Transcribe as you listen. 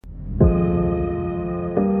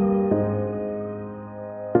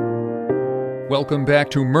Welcome back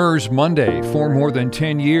to MIRS Monday. For more than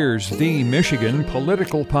 10 years, the Michigan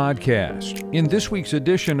political podcast. In this week's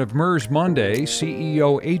edition of MIRS Monday,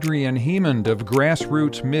 CEO Adrian Hemond of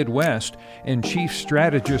Grassroots Midwest and Chief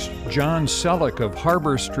Strategist John Sellek of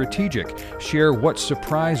Harbor Strategic share what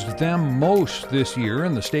surprised them most this year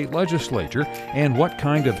in the state legislature and what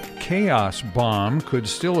kind of chaos bomb could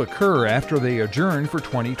still occur after they adjourn for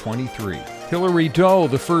 2023. Hilary Doe,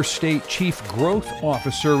 the first state chief growth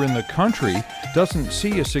officer in the country, doesn't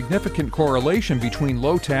see a significant correlation between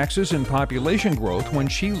low taxes and population growth when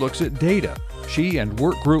she looks at data. She and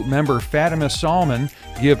workgroup member Fatima Salman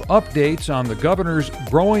give updates on the governor's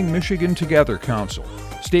Growing Michigan Together Council.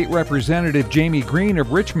 State Representative Jaime Greene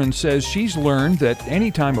of Richmond says she's learned that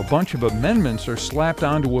anytime a bunch of amendments are slapped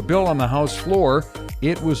onto a bill on the House floor,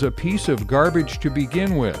 it was a piece of garbage to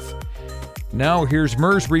begin with. Now here's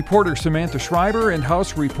MIRS reporter Samantha Shriber and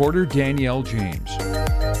House Reporter Danielle James.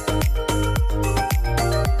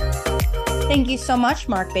 Thank you so much,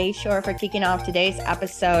 Mark Bayshore, for kicking off today's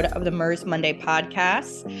episode of the MIRS Monday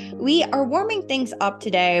podcast. We are warming things up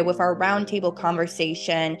today with our roundtable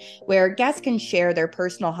conversation where guests can share their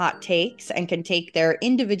personal hot takes and can take their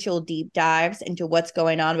individual deep dives into what's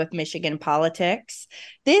going on with Michigan politics.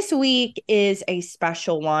 This week is a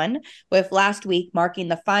special one, with last week marking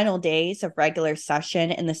the final days of regular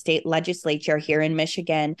session in the state legislature here in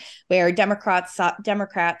Michigan, where Democrats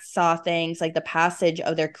saw things like the passage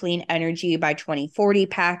of their Clean Energy by 2040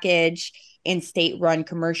 package and state-run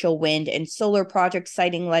commercial wind and solar project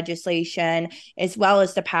siting legislation, as well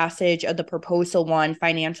as the passage of the Proposal 1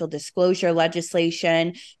 financial disclosure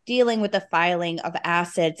legislation dealing with the filing of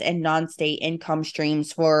assets and non-state income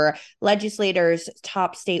streams for legislators,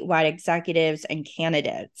 top statewide executives, and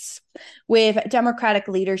candidates. With Democratic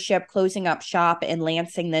leadership closing up shop in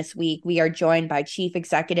Lansing this week, we are joined by Chief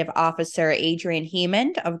Executive Officer Adrian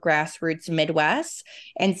Hemond of Grassroots Midwest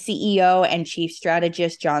and CEO and Chief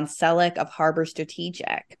Strategist John Sellek of Harbor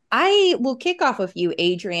Strategic. I will kick off with you,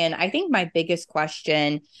 Adrian. I think my biggest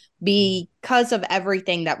question, because of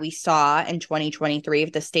everything that we saw in 2023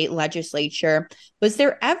 with the state legislature, was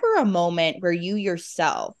there ever a moment where you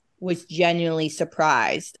yourself was genuinely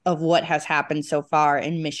surprised of what has happened so far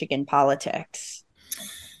in Michigan politics?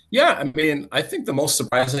 Yeah, I mean, I think the most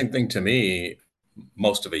surprising thing to me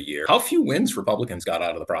most of a year, how few wins Republicans got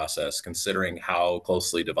out of the process, considering how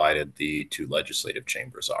closely divided the two legislative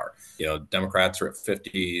chambers are. You know, Democrats are at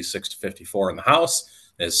 56 to 54 in the House.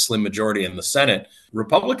 There's a slim majority in the Senate.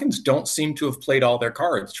 Republicans don't seem to have played all their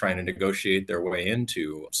cards trying to negotiate their way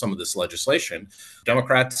into some of this legislation.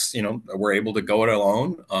 Democrats, were able to go it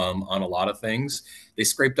alone on a lot of things. They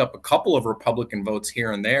scraped up a couple of Republican votes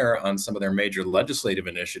here and there on some of their major legislative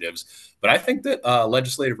initiatives. But I think that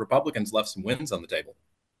legislative Republicans left some wins on the table.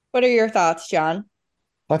 What are your thoughts, John?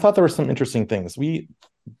 I thought there were some interesting things. We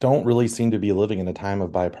don't really seem to be living in a time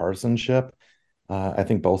of bipartisanship. I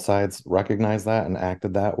think both sides recognized that and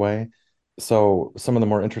acted that way. So some of the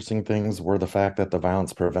more interesting things were the fact that the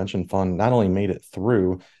Violence Prevention Fund not only made it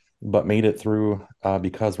through, but made it through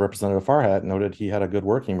because Representative Farhat noted he had a good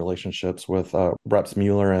working relationships with Reps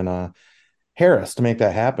Mueller and Harris to make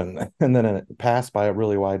that happen. And then it passed by a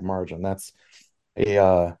really wide margin. That's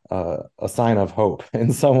a sign of hope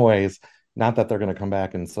in some ways. Not that they're going to come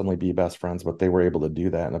back and suddenly be best friends, but they were able to do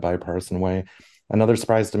that in a bipartisan way. Another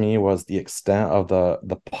surprise to me was the extent of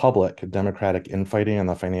the public Democratic infighting on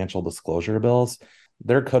the financial disclosure bills.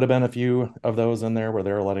 There could have been a few of those in there where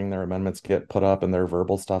they're letting their amendments get put up and their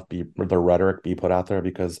verbal stuff their rhetoric be put out there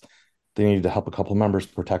because they needed to help a couple members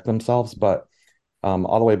protect themselves. But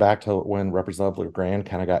all the way back to when Representative Greene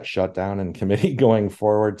kind of got shut down in committee going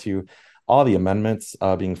forward to all the amendments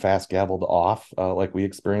being fast gavelled off like we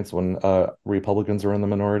experienced when Republicans were in the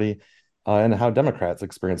minority. And how Democrats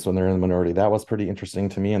experience when they're in the minority. That was pretty interesting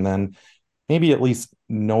to me. And then maybe at least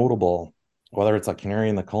notable, whether it's a canary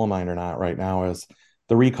in the coal mine or not right now, is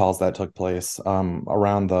the recalls that took place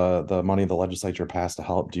around the money the legislature passed to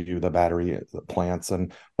help do the battery plants,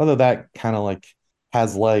 and whether that kind of like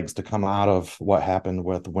has legs to come out of what happened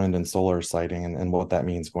with wind and solar siting and what that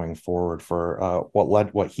means going forward for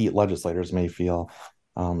what heat legislators may feel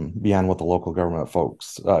beyond what the local government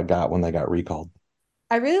folks got when they got recalled.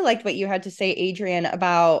 I really liked what you had to say, Adrian,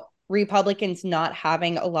 about Republicans not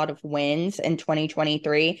having a lot of wins in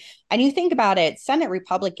 2023. And you think about it, Senate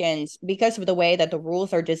Republicans, because of the way that the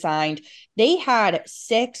rules are designed, they had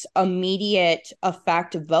 6 immediate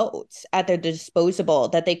effect votes at their disposal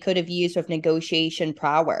that they could have used with negotiation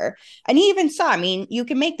power. And you even saw, you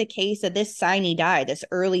can make the case that this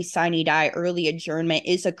early sine die, early adjournment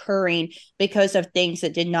is occurring because of things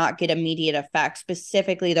that did not get immediate effect,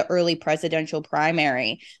 specifically the early presidential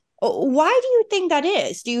primary. Why do you think that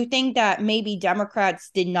is? Do you think that maybe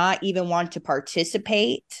Democrats did not even want to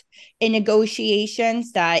participate in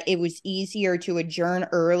negotiations, that it was easier to adjourn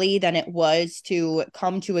early than it was to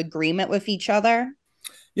come to agreement with each other?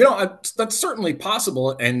 That's certainly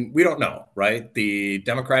possible, and we don't know, right? The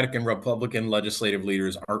Democratic and Republican legislative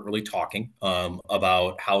leaders aren't really talking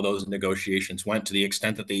about how those negotiations went to the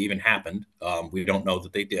extent that they even happened. We don't know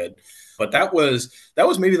that they did, but that was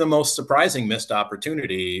maybe the most surprising missed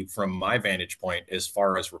opportunity from my vantage point as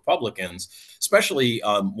far as Republicans, especially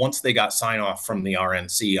once they got sign off from the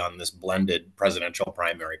RNC on this blended presidential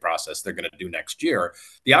primary process they're going to do next year.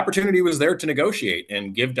 The opportunity was there to negotiate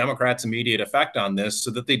and give Democrats immediate effect on this so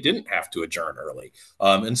that they didn't have to adjourn early.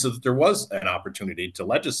 And so that there was an opportunity to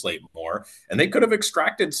legislate more. And they could have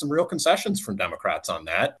extracted some real concessions from Democrats on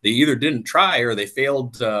that. They either didn't try or they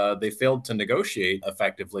failed to negotiate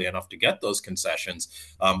effectively enough to get those concessions.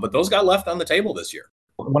 But those got left on the table this year.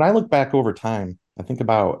 When I look back over time, I think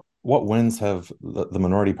about what wins have the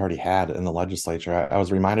minority party had in the legislature. I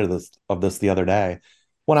was reminded of this the other day.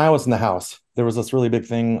 When I was in the House, there was this really big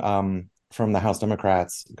thing from the House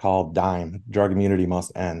Democrats called DIME, Drug Immunity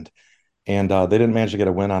Must End. And they didn't manage to get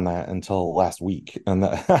a win on that until last week. And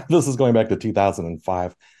this is going back to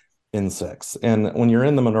 2005 in six. And when you're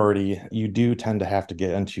in the minority, you do tend to have to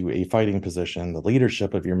get into a fighting position. The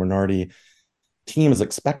leadership of your minority team is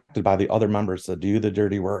expected by the other members to do the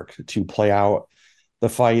dirty work, to play out the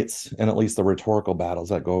fights and at least the rhetorical battles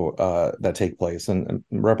that take place. And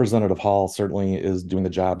Representative Hall certainly is doing the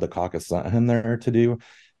job the caucus sent him there to do.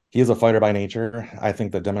 He is a fighter by nature. I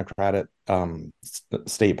think the Democratic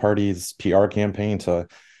state party's PR campaign to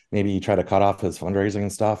maybe try to cut off his fundraising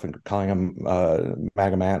and stuff and calling him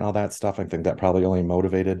MAGA Matt and all that stuff, I think that probably only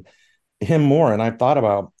motivated him more. And I've thought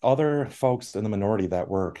about other folks in the minority that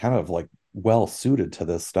were kind of like well suited to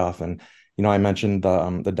this stuff. And I mentioned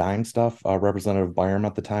the dime stuff. Representative Byram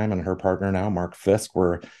at the time and her partner now, Mark Fisk,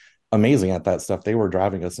 were amazing at that stuff. They were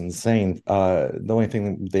driving us insane. The only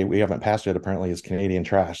thing we haven't passed yet apparently is Canadian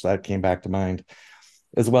trash. That came back to mind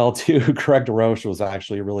as well too. Craig DeRoche was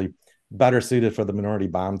actually really better suited for the minority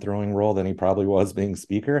bomb throwing role than he probably was being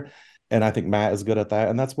speaker. And I think Matt is good at that.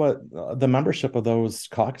 And that's what the membership of those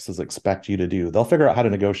caucuses expect you to do. They'll figure out how to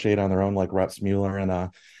negotiate on their own, like Reps Mueller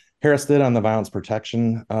and Harris did on the violence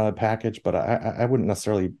protection package. But I wouldn't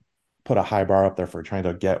necessarily put a high bar up there for trying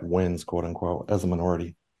to get wins, quote unquote, as a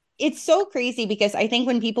minority. It's so crazy because I think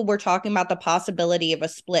when people were talking about the possibility of a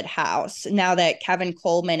split house, now that Kevin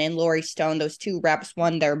Coleman and Lori Stone, those two reps,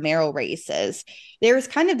 won their mayoral races, there was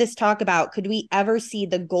kind of this talk about, could we ever see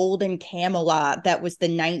the golden Camelot that was the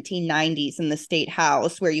 1990s in the state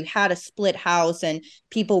house, where you had a split house and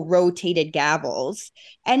people rotated gavels.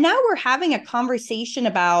 And now we're having a conversation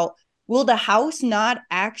about, will the House not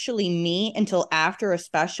actually meet until after a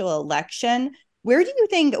special election? Where do you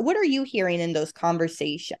think, what are you hearing in those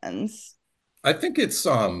conversations? I think I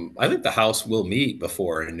think the House will meet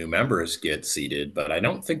before new members get seated, but I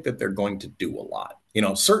don't think that they're going to do a lot.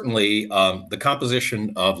 Certainly the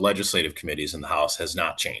composition of legislative committees in the House has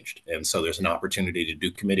not changed. And so there's an opportunity to do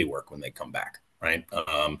committee work when they come back, right?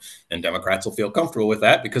 And Democrats will feel comfortable with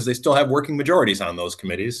that because they still have working majorities on those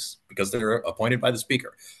committees because they're appointed by the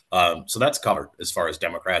Speaker. So that's covered as far as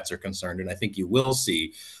Democrats are concerned. And I think you will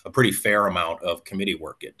see a pretty fair amount of committee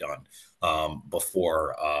work get done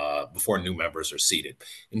before new members are seated.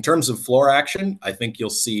 In terms of floor action, I think you'll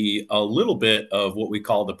see a little bit of what we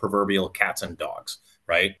call the proverbial cats and dogs,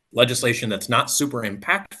 right? Legislation that's not super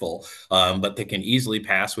impactful, but that can easily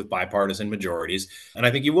pass with bipartisan majorities. And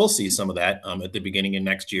I think you will see some of that at the beginning of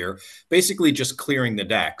next year, basically just clearing the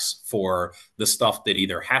decks for the stuff that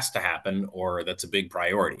either has to happen or that's a big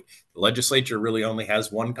priority. The legislature really only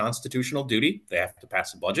has one constitutional duty. They have to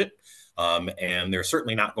pass a budget. And they're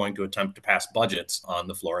certainly not going to attempt to pass budgets on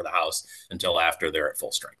the floor of the House until after they're at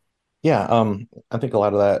full strength. Yeah, I think a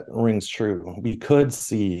lot of that rings true. We could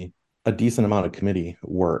see a decent amount of committee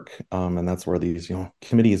work, and that's where these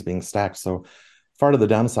committees being stacked. So far to the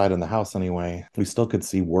downside in the House anyway, we still could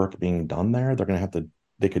see work being done there. They're going to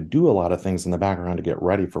they could do a lot of things in the background to get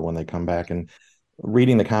ready for when they come back. And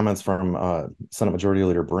reading the comments from Senate Majority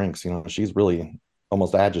Leader Brinks, she's really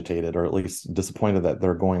almost agitated or at least disappointed that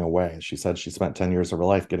they're going away. She said she spent 10 years of her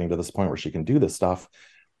life getting to this point where she can do this stuff.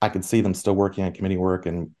 I could see them still working on committee work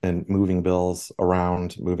and moving bills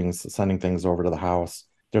around, sending things over to the House.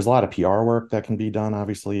 There's a lot of PR work that can be done,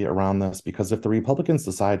 obviously, around this, because if the Republicans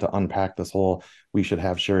decide to unpack this whole, we should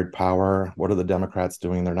have shared power, what are the Democrats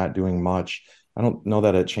doing? They're not doing much. I don't know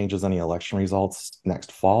that it changes any election results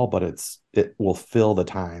next fall, but it will fill the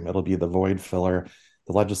time. It'll be the void filler.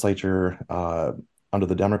 The legislature under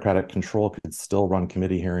the Democratic control could still run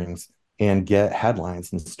committee hearings and get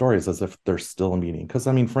headlines and stories as if they're still a meeting. Because,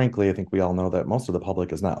 I mean, frankly, I think we all know that most of the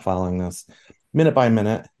public is not following this minute by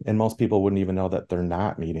minute, and most people wouldn't even know that they're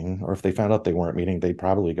not meeting. Or if they found out they weren't meeting, they'd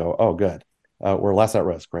probably go, oh, good. We're less at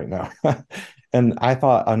risk right now. And I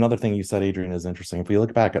thought another thing you said, Adrian, is interesting. If we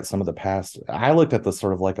look back at some of the past, I looked at this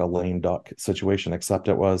sort of like a lame duck situation, except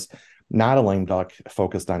it was not a lame duck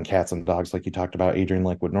focused on cats and dogs like you talked about, Adrian,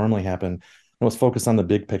 like would normally happen. It was focused on the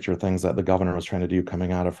big picture things that the governor was trying to do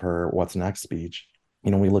coming out of her What's Next speech.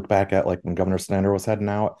 You know, we look back at like when Governor Snyder was heading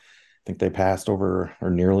out, I think they passed over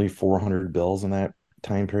or nearly 400 bills in that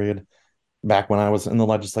time period. Back when I was in the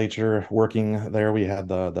legislature working there, we had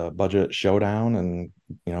the budget showdown,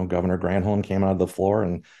 and Governor Granholm came out of the floor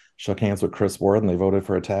and shook hands with Chris Ward, and they voted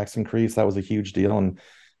for a tax increase. That was a huge deal. And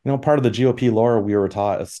part of the GOP lore we were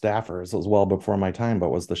taught as staffers, as well before my time, but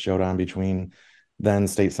was the showdown between then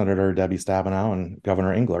State Senator Debbie Stabenow and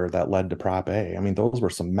Governor Engler that led to Prop A. I mean, those were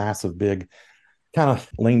some massive, big kind of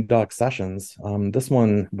lame duck sessions. This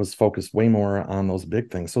one was focused way more on those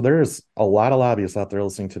big things. So there's a lot of lobbyists out there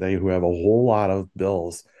listening today who have a whole lot of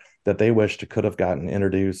bills that they wished could have gotten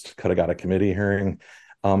introduced, could have got a committee hearing,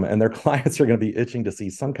 and their clients are going to be itching to see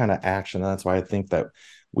some kind of action. That's why I think that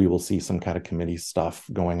we will see some kind of committee stuff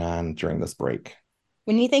going on during this break.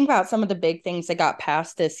 When you think about some of the big things that got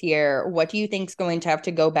passed this year, what do you think is going to have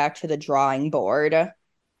to go back to the drawing board?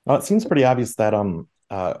 Well, it seems pretty obvious that on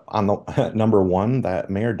the number one, that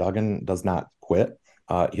Mayor Duggan does not quit.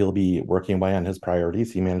 He'll be working away on his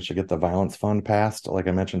priorities. He managed to get the violence fund passed, like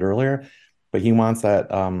I mentioned earlier, but he wants that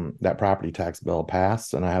property tax bill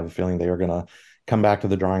passed, and I have a feeling they are going to come back to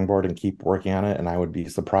the drawing board and keep working on it. And I would be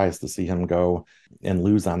surprised to see him go and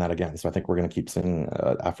lose on that again. So I think we're going to keep seeing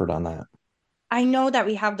effort on that. I know that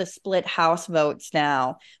we have the split House votes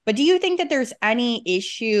now, but do you think that there's any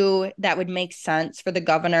issue that would make sense for the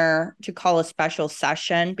governor to call a special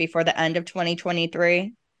session before the end of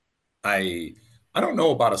 2023? I don't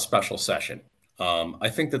know about a special session. I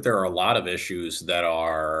think that there are a lot of issues that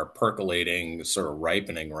are percolating, sort of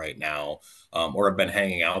ripening right now, or have been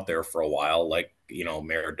hanging out there for a while, like,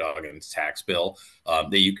 Mayor Duggan's tax bill,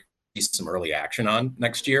 that you see some early action on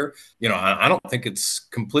next year. I don't think it's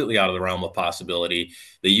completely out of the realm of possibility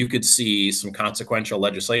that you could see some consequential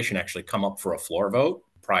legislation actually come up for a floor vote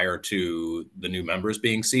prior to the new members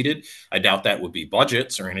being seated. I doubt that would be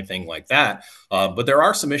budgets or anything like that. But there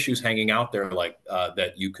are some issues hanging out there like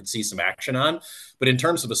that you could see some action on. But in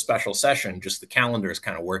terms of a special session, just the calendar is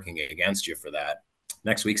kind of working against you for that.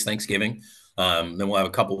 Next week's Thanksgiving. Then we'll have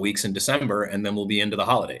a couple of weeks in December, and then we'll be into the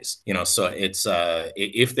holidays. So it's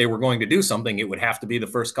if they were going to do something, it would have to be the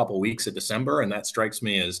first couple of weeks of December, and that strikes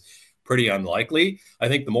me as pretty unlikely. I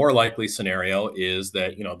think the more likely scenario is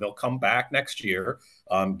that they'll come back next year,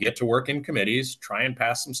 get to work in committees, try and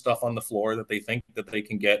pass some stuff on the floor that they think that they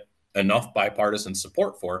can get enough bipartisan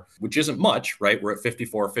support for, which isn't much, right? We're at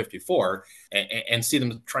 54-54, and see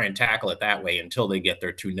them try and tackle it that way until they get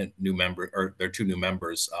their two new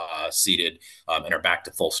members seated and are back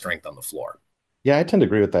to full strength on the floor. Yeah, I tend to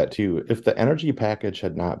agree with that too. If the energy package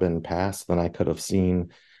had not been passed, then I could have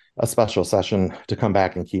seen a special session to come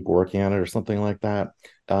back and keep working on it or something like that.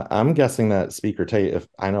 I'm guessing that Speaker Tate, if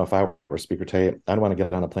I were Speaker Tate, I'd want to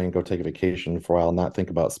get on a plane, go take a vacation for a while, not think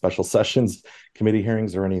about special sessions, committee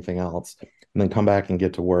hearings, or anything else, and then come back and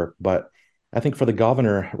get to work. But I think for the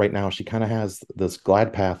governor right now, she kind of has this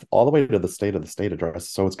glide path all the way to the State of the State address.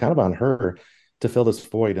 So it's kind of on her to fill this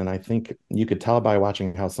void. And I think you could tell by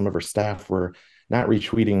watching how some of her staff were not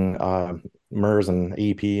retweeting MIRS and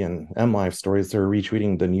AP and MLive stories. They're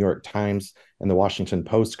retweeting the New York Times and the Washington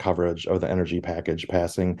Post coverage of the energy package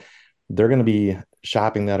passing. They're going to be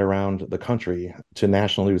shopping that around the country to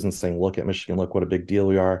national news and saying, look at Michigan, look what a big deal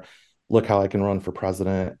we are. Look how I can run for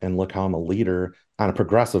president, and look how I'm a leader on a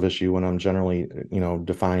progressive issue when I'm generally,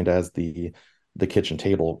 defined as the kitchen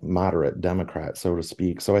table moderate Democrat, so to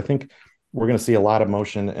speak. So I think we're going to see a lot of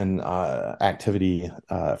motion and activity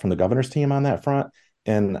from the governor's team on that front.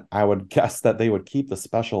 And I would guess that they would keep the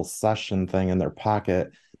special session thing in their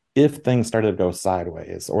pocket if things started to go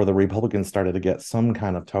sideways, or the Republicans started to get some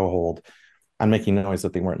kind of toehold on making noise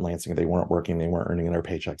that they weren't lancing, they weren't working, they weren't earning their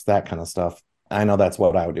paychecks, that kind of stuff. I know that's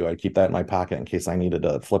what I would do. I'd keep that in my pocket in case I needed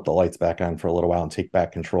to flip the lights back on for a little while and take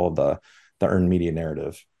back control of the earned media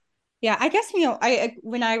narrative. Yeah, I guess,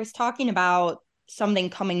 when I was talking about something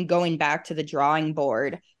going back to the drawing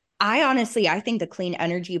board, I think the Clean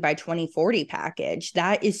Energy by 2040 package,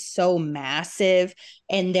 that is so massive.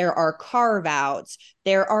 And there are carve outs,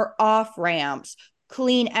 there are off ramps,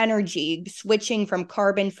 clean energy, switching from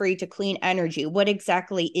carbon free to clean energy. What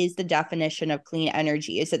exactly is the definition of clean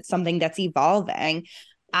energy? Is it something that's evolving?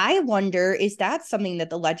 I wonder, is that something that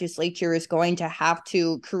the legislature is going to have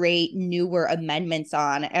to create newer amendments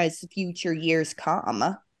on as future years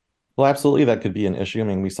come? Well, absolutely, that could be an issue. I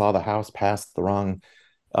mean, we saw the House pass the wrong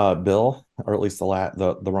bill, or at least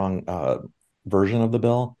the wrong version of the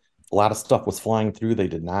bill. A lot of stuff was flying through. They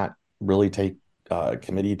did not really take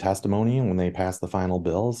committee testimony when they passed the final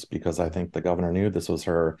bills, because I think the governor knew this was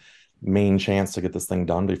her main chance to get this thing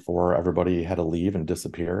done before everybody had to leave and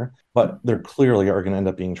disappear. But there clearly are going to end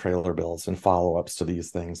up being trailer bills and follow-ups to these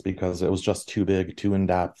things, because it was just too big, too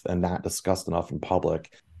in-depth, and not discussed enough in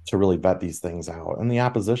public to really vet these things out. And the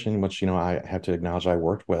opposition, which, I have to acknowledge I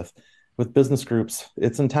worked with business groups,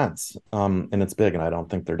 it's intense, and it's big, and I don't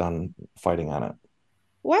think they're done fighting on it.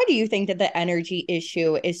 Why do you think that the energy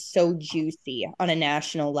issue is so juicy on a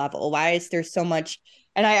national level? Why is there so much,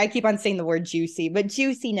 and I keep on saying the word juicy, but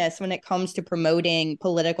juiciness when it comes to promoting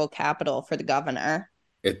political capital for the governor?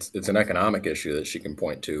 It's an economic issue that she can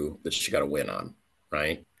point to that she got to win on,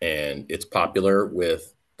 right? And it's popular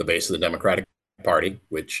with the base of the Democratic Party,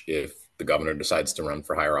 which, if the governor decides to run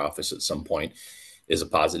for higher office at some point, is a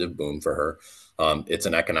positive boom for her. It's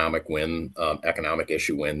an economic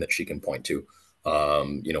issue win that she can point to,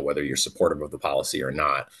 whether you're supportive of the policy or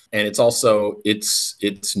not. And it's also,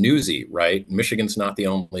 it's newsy, right? Michigan's not the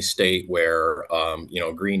only state where,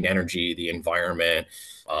 green energy, the environment,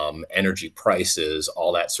 energy prices,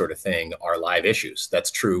 all that sort of thing are live issues. That's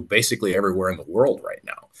true basically everywhere in the world right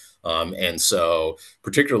now. And so,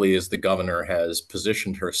 particularly as the governor has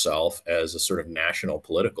positioned herself as a sort of national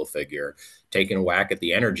political figure, taking a whack at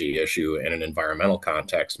the energy issue in an environmental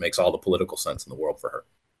context makes all the political sense in the world for her.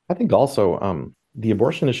 I think also the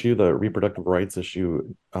abortion issue, the reproductive rights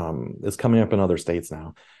issue, is coming up in other states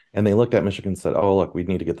now. And they looked at Michigan and said, oh, look, we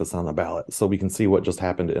need to get this on the ballot. So we can see what just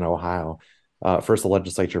happened in Ohio. First, the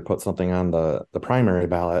legislature put something on the primary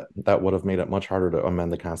ballot that would have made it much harder to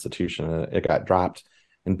amend the Constitution. It got dropped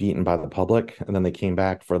and beaten by the public. And then they came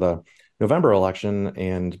back for the November election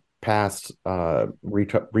and passed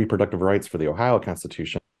reproductive rights for the Ohio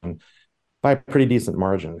Constitution by a pretty decent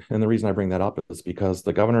margin. And the reason I bring that up is because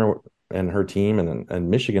the governor and her team and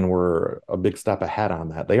Michigan were a big step ahead on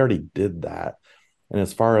that. They already did that. And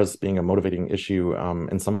as far as being a motivating issue,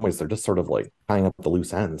 in some ways, they're just sort of like tying up the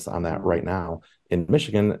loose ends on that right now in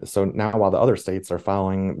Michigan. So now, while the other states are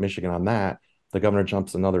following Michigan on that, the governor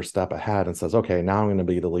jumps another step ahead and says, okay, now I'm going to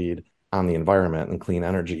be the lead on the environment and clean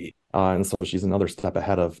energy. And so she's another step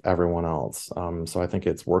ahead of everyone else. So I think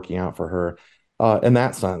it's working out for her in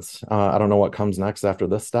that sense. I don't know what comes next after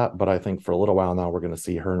this step, but I think for a little while now, we're going to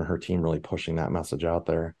see her and her team really pushing that message out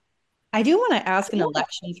there. I do want to ask an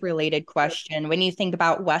elections related question. When you think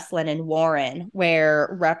about Westland and Warren,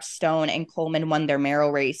 where Rep Stone and Coleman won their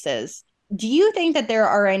mayoral races, do you think that there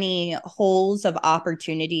are any holes of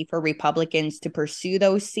opportunity for Republicans to pursue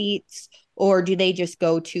those seats? Or do they just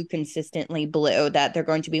go too consistently blue, that they're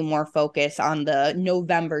going to be more focused on the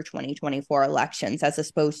November 2024 elections as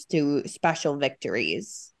opposed to special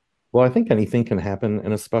victories? Well, I think anything can happen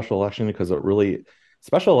in a special election, because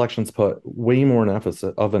special elections put way more an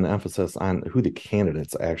emphasis on who the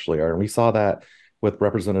candidates actually are. And we saw that with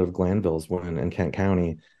Representative Glanville's win in Kent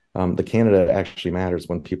County. The candidate actually matters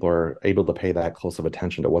when people are able to pay that close of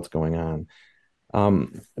attention to what's going on.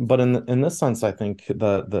 But in this sense, I think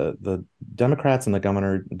the Democrats and the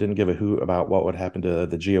governor didn't give a hoot about what would happen to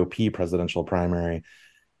the GOP presidential primary,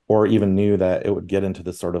 or even knew that it would get into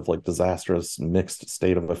this sort of like disastrous mixed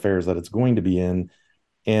state of affairs that it's going to be in.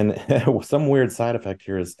 And some weird side effect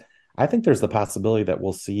here is, I think there's the possibility that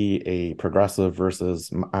we'll see a progressive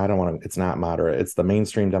versus, it's not moderate, it's the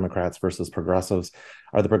mainstream Democrats versus progressives.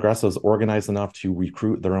 Are the progressives organized enough to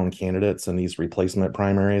recruit their own candidates in these replacement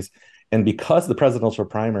primaries? And because the presidential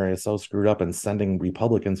primary is so screwed up and sending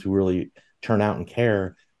Republicans who really turn out and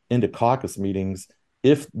care into caucus meetings,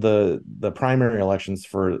 if the primary elections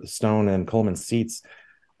for Stone and Coleman seats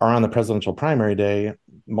are on the presidential primary day,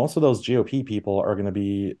 most of those GOP people are going to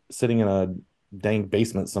be sitting in a dang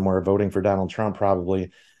basement somewhere voting for Donald Trump, probably,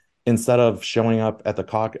 instead of showing up at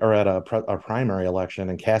a primary election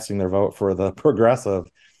and casting their vote for the progressive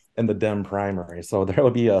in the Dem primary. So there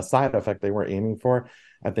will be a side effect they weren't aiming for.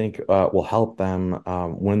 I think will help them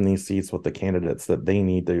win these seats with the candidates that they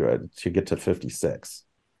need to get to 56.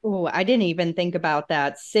 Oh, I didn't even think about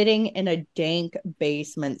that. Sitting in a dank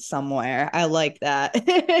basement somewhere. I like that.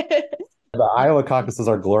 The Iowa caucuses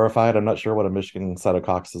are glorified. I'm not sure what a Michigan set of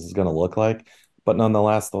caucuses is going to look like, but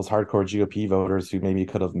nonetheless, those hardcore GOP voters who maybe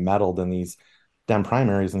could have meddled in these Dem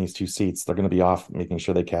primaries in these two seats, they're going to be off making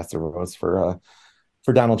sure they cast their votes for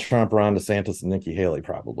For Donald Trump, Ron DeSantis, and Nikki Haley,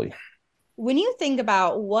 probably. When you think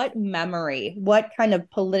about what memory, what kind of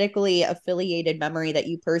politically affiliated memory that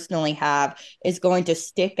you personally have is going to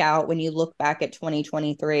stick out when you look back at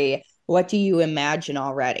 2023, what do you imagine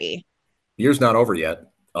already? The year's not over yet.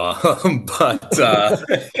 But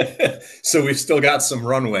so we've still got some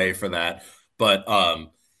runway for that. But I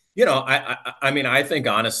mean, I think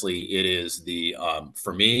honestly, it is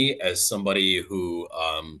for me as somebody who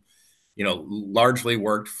largely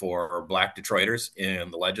worked for Black Detroiters in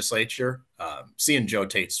the legislature. Seeing Joe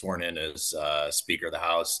Tate sworn in as Speaker of the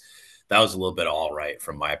House, that was a little bit all right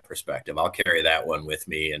from my perspective. I'll carry that one with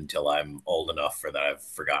me until I'm old enough for that I've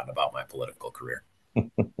forgotten about my political career.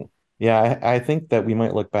 Yeah, I think that we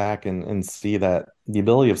might look back and see that the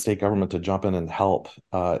ability of state government to jump in and help,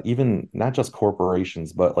 even not just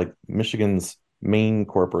corporations, but like Michigan's main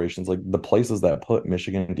corporations, like the places that put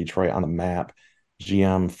Michigan and Detroit on the map,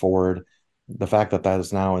 GM, Ford, the fact that that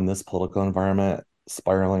is now in this political environment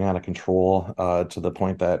spiraling out of control, to the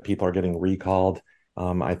point that people are getting recalled.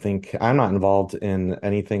 I think I'm not involved in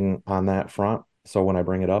anything on that front. So when I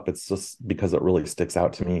bring it up, it's just because it really sticks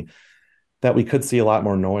out to me that we could see a lot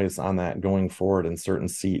more noise on that going forward in certain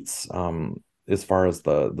seats, as far as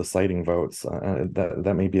the citing votes.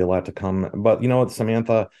 That may be a lot to come. But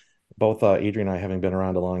Samantha, both Adrian and I, having been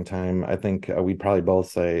around a long time, I think we'd probably both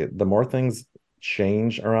say the more things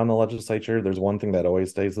change around the legislature, there's one thing that always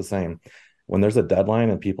stays the same. When there's a deadline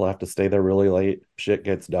and people have to stay there really late, shit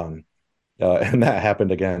gets done. And that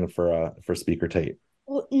happened again for Speaker Tate.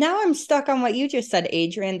 Well, now I'm stuck on what you just said,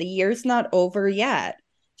 Adrian. The year's not over yet.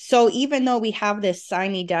 So even though we have this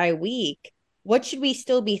sine die week, what should we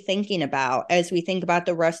still be thinking about as we think about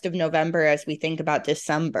the rest of November, as we think about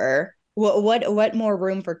December? What more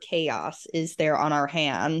room for chaos is there on our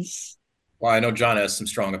hands? Well, I know John has some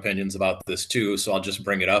strong opinions about this too, so I'll just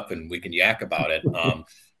bring it up and we can yak about it.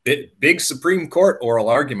 Big Supreme Court oral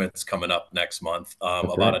arguments coming up next month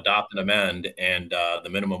about adopt and amend and the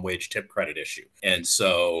minimum wage tip credit issue. And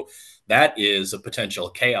so that is a potential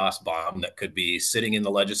chaos bomb that could be sitting in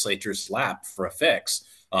the legislature's lap for a fix.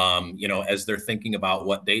 As they're thinking about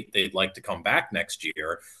what date they'd like to come back next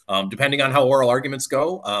year, depending on how oral arguments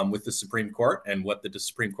go with the Supreme Court and what the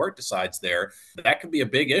Supreme Court decides there, that could be a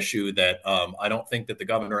big issue that I don't think that the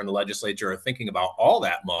governor and the legislature are thinking about all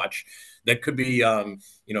that much. That could be,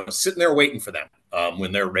 sitting there waiting for them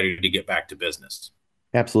when they're ready to get back to business.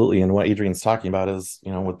 Absolutely. And what Adrian's talking about is,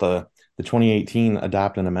 with the 2018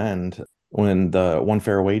 adopt and amend, when the One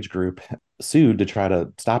Fair Wage group sued to try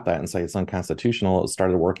to stop that and say it's unconstitutional, it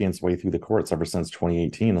started working its way through the courts ever since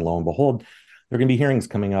 2018. And lo and behold, there are going to be hearings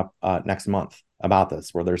coming up next month about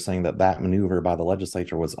this, where they're saying that maneuver by the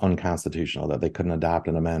legislature was unconstitutional, that they couldn't adopt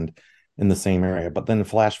and amend in the same area. But then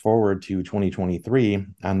flash forward to 2023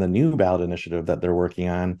 on the new ballot initiative that they're working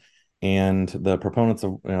on, and the proponents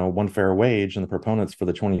of One Fair Wage and the proponents for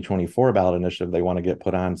the 2024 ballot initiative, they want to get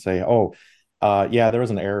put on, say, yeah, there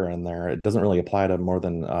was an error in there. It doesn't really apply to more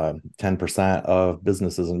than 10% of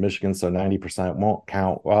businesses in Michigan, so 90% won't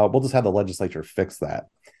count. We'll just have the legislature fix that.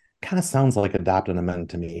 Kind of sounds like adopt and amend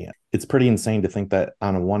to me. It's pretty insane to think that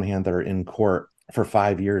on one hand, they're in court for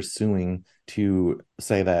 5 years suing to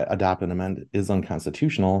say that adopt and amend is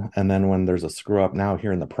unconstitutional. And then when there's a screw up now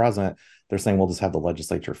here in the present, they're saying we'll just have the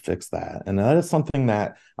legislature fix that. And that is something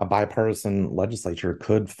that a bipartisan legislature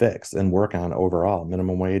could fix and work on overall,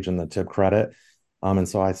 minimum wage and the tip credit. And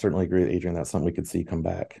so I certainly agree with Adrian, that's something we could see come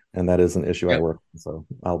back. And that is an issue I work on. So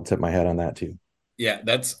I'll tip my head on that too. Yeah,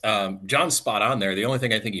 that's John's spot on there. The only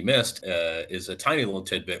thing I think he missed is a tiny little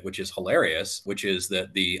tidbit, which is hilarious, which is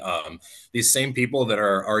that these same people that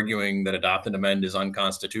are arguing that adopt and amend is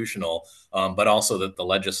unconstitutional, but also that the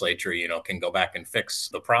legislature, can go back and fix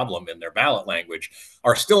the problem in their ballot language,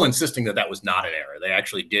 are still insisting that that was not an error. They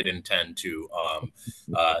actually did intend to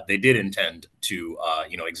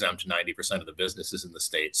exempt 90% of the businesses in the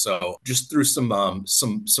state. So just through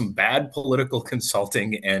some bad political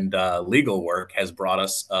consulting and legal work has brought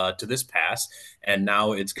us to this pass. And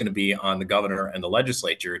now it's going to be on the governor and the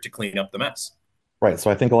legislature to clean up the mess. Right.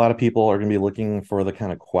 So I think a lot of people are going to be looking for the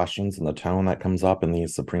kind of questions and the tone that comes up in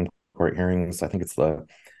these Supreme Court hearings. I think it's the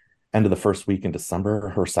end of the first week in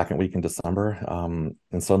December or second week in December.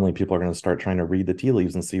 And suddenly people are going to start trying to read the tea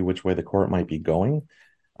leaves and see which way the court might be going.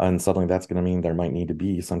 And suddenly that's going to mean there might need to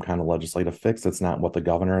be some kind of legislative fix. It's not what the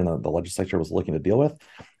governor and the legislature was looking to deal with.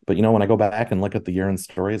 But, when I go back and look at the year-end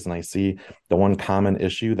stories and I see the one common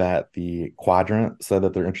issue that the quadrant said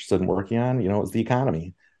that they're interested in working on, it's the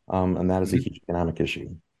economy. And that is a huge economic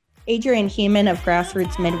issue. Adrian Hemond of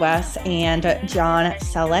Grassroots Midwest and John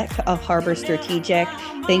Sellek of Harbor Strategic.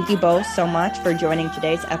 Thank you both so much for joining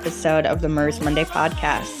today's episode of the MIRS Monday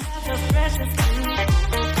podcast.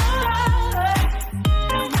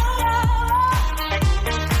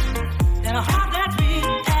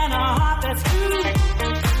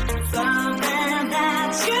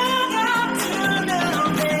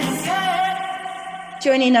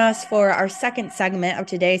 Joining us for our second segment of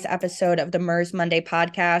today's episode of the MIRS Monday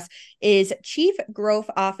podcast is Chief Growth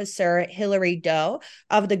Officer Hilary Doe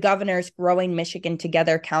of the Governor's Growing Michigan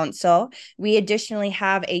Together Council. We additionally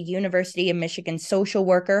have a University of Michigan social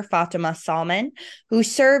worker, Fatima Salman, who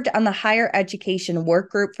served on the higher education work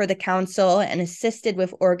group for the council and assisted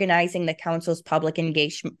with organizing the council's public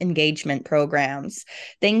engagement programs.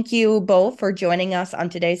 Thank you both for joining us on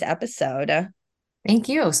today's episode. Thank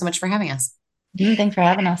you so much for having us. Thanks for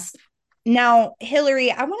having us. Now, Hilary,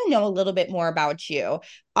 I want to know a little bit more about you.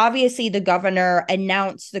 Obviously, the governor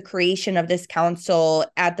announced the creation of this council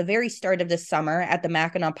at the very start of the summer at the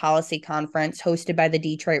Mackinac Policy Conference hosted by the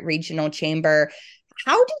Detroit Regional Chamber.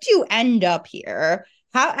 How did you end up here?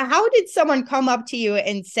 How did someone come up to you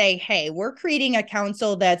and say, hey, we're creating a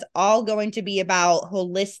council that's all going to be about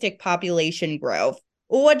holistic population growth?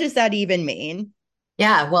 What does that even mean?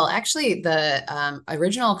 Yeah, well, actually, the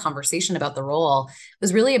original conversation about the role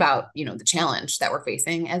was really about, the challenge that we're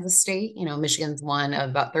facing as a state. Michigan's one of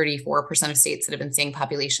about 34% of states that have been seeing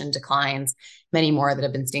population declines, many more that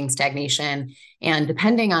have been seeing stagnation. And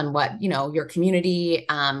depending on what, your community,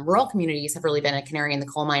 rural communities have really been a canary in the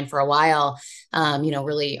coal mine for a while,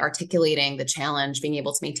 really articulating the challenge, being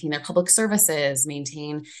able to maintain their public services,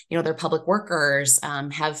 maintain, their public workers,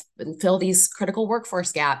 have fill these critical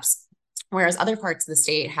workforce gaps. Whereas other parts of the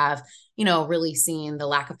state have, really seen the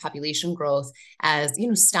lack of population growth as,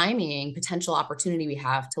 stymieing potential opportunity we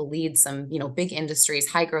have to lead some, big industries,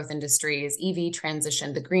 high growth industries, EV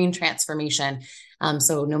transition, the green transformation.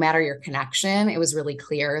 So no matter your connection, it was really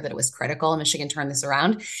clear that it was critical. Michigan turned this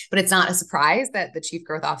around, but it's not a surprise that the chief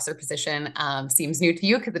growth officer position seems new to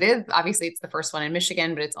you, because it is. Obviously, it's the first one in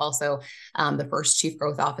Michigan, but it's also the first chief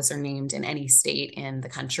growth officer named in any state in the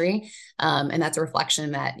country. And that's a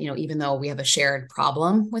reflection that, even though we have a shared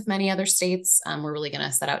problem with many other states, we're really going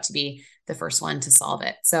to set out to be the first one to solve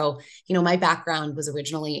it. So, my background was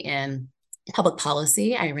originally in public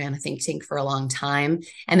policy. I ran a think tank for a long time.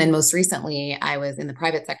 And then most recently, I was in the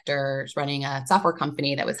private sector running a software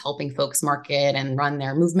company that was helping folks market and run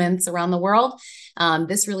their movements around the world.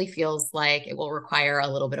 This really feels like it will require a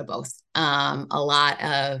little bit of both. A lot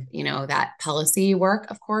of, that policy work,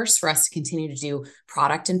 of course, for us to continue to do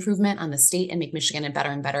product improvement on the state and make Michigan a better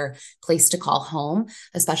and better place to call home,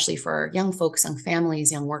 especially for young folks, young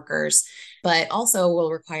families, young workers, but also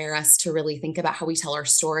will require us to really think about how we tell our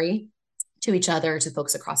story to each other, to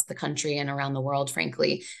folks across the country and around the world,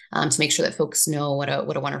 frankly, to make sure that folks know what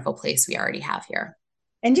a wonderful place we already have here.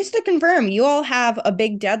 And just to confirm, you all have a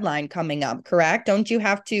big deadline coming up, correct? Don't you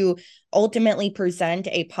have to ultimately present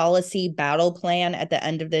a policy battle plan at the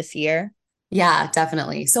end of this year? Yeah,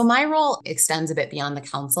 definitely. So my role extends a bit beyond the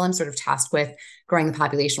council. I'm sort of tasked with growing the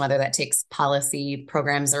population, whether that takes policy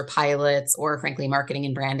programs or pilots or frankly, marketing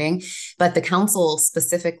and branding. But the council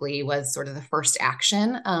specifically was sort of the first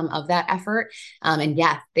action of that effort. And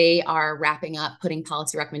yes, they are wrapping up putting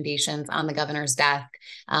policy recommendations on the governor's desk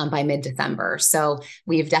by mid-December. So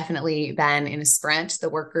we've definitely been in a sprint. The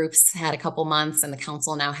work groups had a couple months and the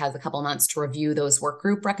council now has a couple months to review those work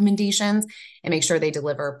group recommendations and make sure they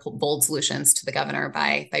deliver bold solutions to the governor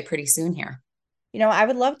by pretty soon here. I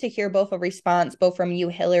would love to hear both a response, both from you,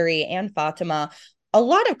 Hilary, and Fatima. A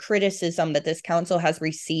lot of criticism that this council has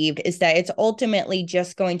received is that it's ultimately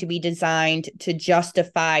just going to be designed to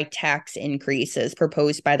justify tax increases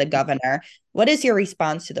proposed by the governor. What is your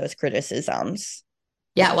response to those criticisms?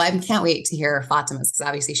 Yeah, well, I can't wait to hear Fatima's, because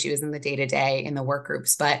obviously she was in the day-to-day in the work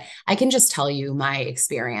groups, but I can just tell you my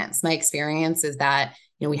experience. My experience is that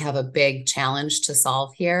we have a big challenge to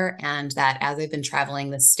solve here. And that as I've been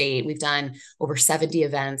traveling the state, we've done over 70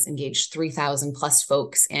 events, engaged 3,000 plus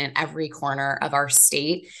folks in every corner of our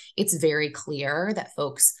state. It's very clear that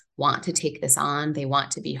folks want to take this on. They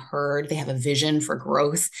want to be heard. They have a vision for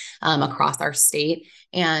growth across our state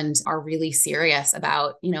and are really serious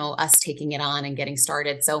about, us taking it on and getting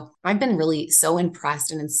started. So I've been really so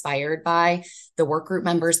impressed and inspired by the work group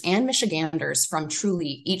members and Michiganders from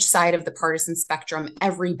truly each side of the partisan spectrum,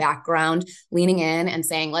 every background, leaning in and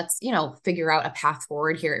saying, let's, figure out a path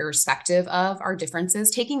forward here, irrespective of our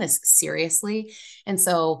differences, taking this seriously. And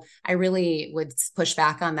so I really would push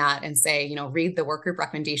back on that and say, read the work group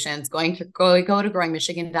recommendations solutions, go to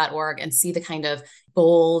growingmichigan.org and see the kind of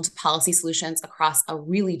bold policy solutions across a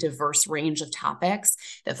really diverse range of topics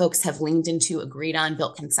that folks have leaned into, agreed on,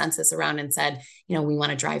 built consensus around, and said, we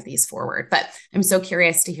want to drive these forward. But I'm so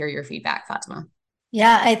curious to hear your feedback, Fatima.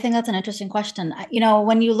 Yeah, I think that's an interesting question.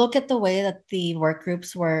 When you look at the way that the work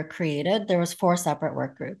groups were created, there was 4 separate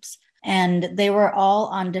work groups, and they were all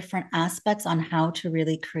on different aspects on how to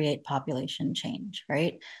really create population change,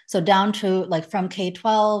 right? So down to from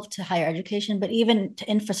K-12 to higher education, but even to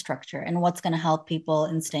infrastructure and what's going to help people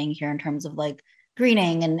in staying here in terms of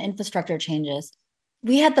greening and infrastructure changes.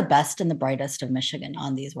 We had the best and the brightest of Michigan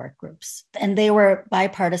on these work groups, and they were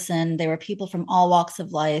bipartisan. They were people from all walks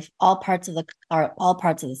of life, all parts of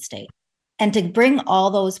the state. And to bring all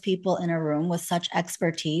those people in a room with such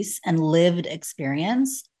expertise and lived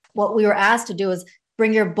experience, what we were asked to do is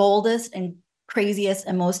bring your boldest and craziest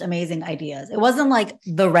and most amazing ideas. It wasn't like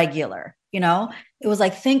the regular, it was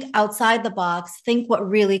think outside the box, think what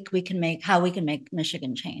really how we can make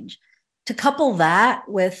Michigan change. To couple that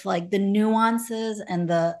with the nuances and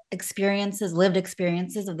the lived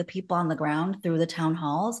experiences of the people on the ground through the town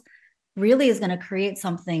halls really is going to create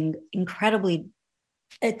something incredibly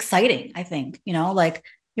exciting, I think.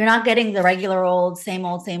 You're not getting the regular same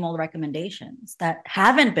old recommendations that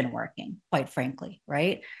haven't been working, quite frankly,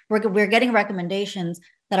 right? We're getting recommendations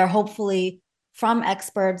that are hopefully from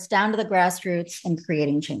experts down to the grassroots and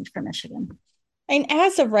creating change for Michigan. And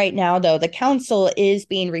as of right now, though, the council is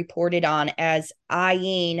being reported on as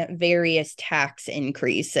eyeing various tax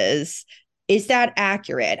increases. Is that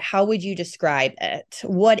accurate? How would you describe it?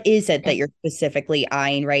 What is it that you're specifically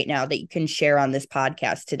eyeing right now that you can share on this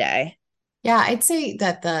podcast today? Yeah, I'd say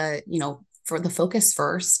that for the focus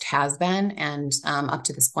first has been, and up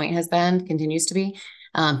to this point continues to be,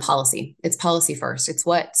 policy. It's policy first. It's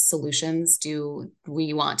what solutions do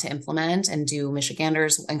we want to implement, and do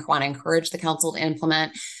Michiganders want to encourage the council to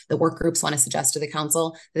implement, the work groups want to suggest to the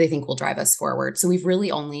council that they think will drive us forward. So we've really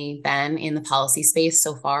only been in the policy space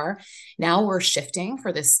so far. Now we're shifting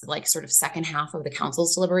for this sort of second half of the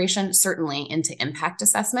council's deliberation, certainly into impact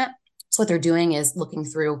assessment. So what they're doing is looking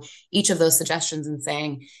through each of those suggestions and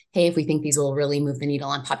saying, hey, if we think these will really move the needle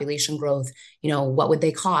on population growth, what would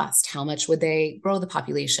they cost? How much would they grow the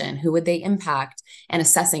population? Who would they impact? And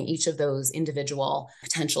assessing each of those individual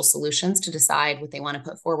potential solutions to decide what they want to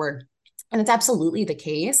put forward. And it's absolutely the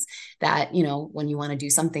case that, when you want to do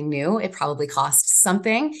something new, it probably costs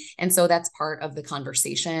something. And so that's part of the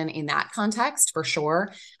conversation in that context, for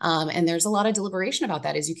sure. And there's a lot of deliberation about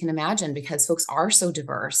that, as you can imagine, because folks are so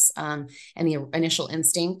diverse. And the initial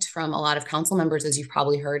instinct from a lot of council members, as you've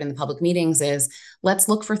probably heard in the public meetings, is let's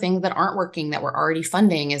look for things that aren't working, that we're already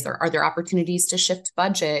funding. Are there opportunities to shift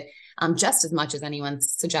budget? Just as much as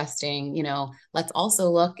anyone's suggesting, let's also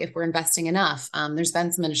look if we're investing enough. There's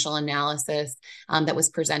been some initial analysis that was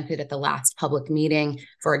presented at the last public meeting,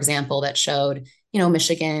 for example, that showed,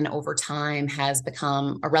 Michigan over time has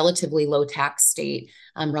become a relatively low tax state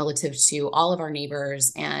relative to all of our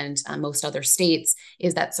neighbors and most other states.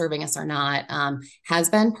 Is that serving us or not? Has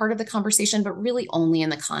been part of the conversation, but really only in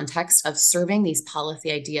the context of serving these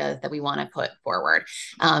policy ideas that we want to put forward.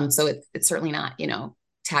 So it's certainly not,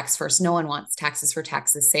 tax first. No one wants taxes for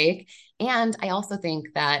tax's sake. And I also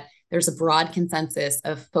think that there's a broad consensus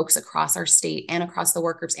of folks across our state and across the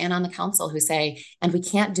work groups and on the council who say, and we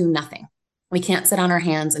can't do nothing. We can't sit on our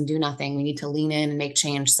hands and do nothing. We need to lean in and make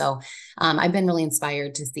change. So I've been really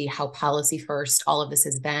inspired to see how policy first all of this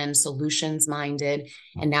has been, solutions minded,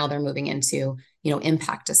 and now they're moving into,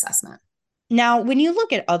 impact assessment. Now, when you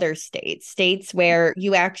look at other states where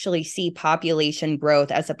you actually see population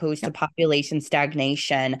growth as opposed to population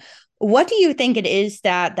stagnation, what do you think it is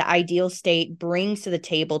that the ideal state brings to the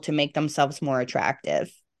table to make themselves more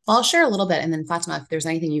attractive? Well, I'll share a little bit. And then Fatima, if there's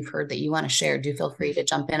anything you've heard that you want to share, do feel free to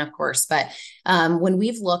jump in, of course. But when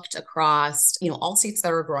we've looked across, all states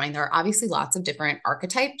that are growing, there are obviously lots of different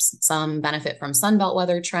archetypes. Some benefit from Sunbelt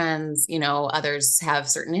weather trends, others have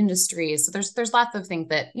certain industries. So there's lots of things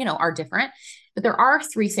that, are different. But there are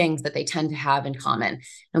 3 things that they tend to have in common,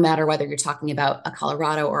 no matter whether you're talking about a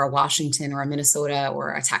Colorado or a Washington or a Minnesota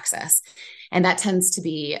or a Texas. And that tends to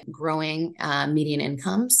be growing median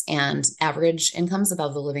incomes and average incomes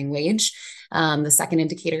above the living wage. The second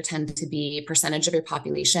indicator tends to be percentage of your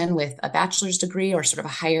population with a bachelor's degree, or sort of a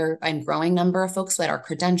higher and growing number of folks that are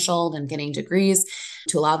credentialed and getting degrees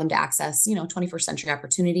to allow them to access, 21st century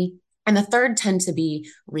opportunity. And the third tend to be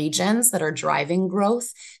regions that are driving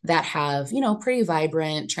growth that have, pretty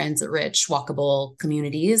vibrant, transit-rich, walkable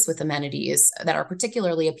communities with amenities that are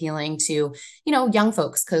particularly appealing to, young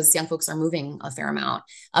folks, because young folks are moving a fair amount.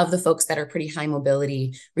 Of the folks that are pretty high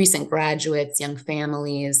mobility, recent graduates, young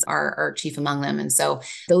families are chief among them. And so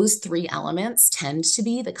those three elements tend to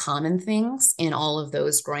be the common things in all of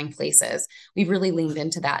those growing places. We've really leaned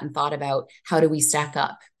into that and thought about how do we stack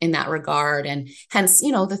up in that regard. And hence,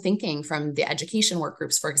 the thinking from the education work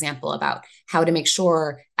groups, for example, about how to make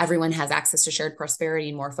sure everyone has access to shared prosperity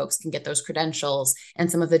and more folks can get those credentials, and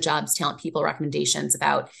some of the jobs, talent, people recommendations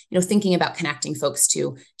about, thinking about connecting folks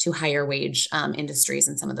to higher wage industries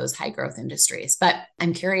and some of those high growth industries. But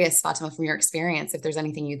I'm curious, Fatima, from your experience, if there's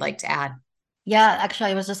anything you'd like to add. Yeah,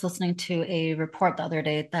 actually, I was just listening to a report the other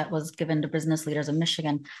day that was given to business leaders in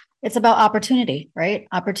Michigan. It's about opportunity, right?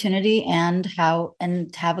 Opportunity and to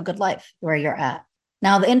have a good life where you're at.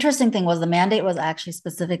 Now, the interesting thing was the mandate was actually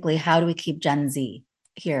specifically how do we keep Gen Z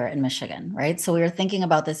here in Michigan, right? So we were thinking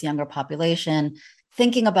about this younger population,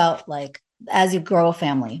 thinking about as you grow a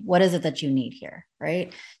family, what is it that you need here,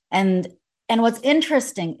 right? And what's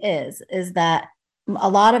interesting is that a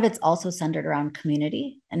lot of it's also centered around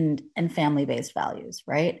community and family-based values,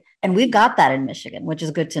 right? And we've got that in Michigan, which is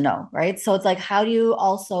good to know, right? So it's how do you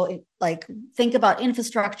also think about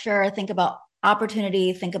infrastructure, think about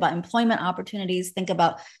opportunity, think about employment opportunities, think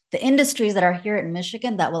about the industries that are here in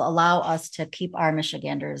Michigan that will allow us to keep our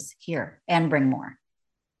Michiganders here and bring more.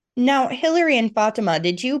 Now, Hilary and Fatima,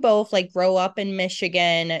 did you both grow up in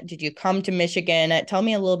Michigan? Did you come to Michigan? Tell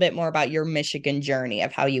me a little bit more about your Michigan journey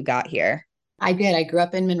of how you got here. I did. I grew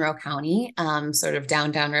up in Monroe County, sort of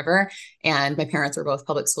downriver, and my parents were both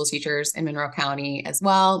public school teachers in Monroe County as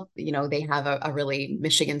well. They have a really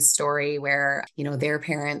Michigan story where, their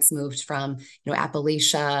parents moved from,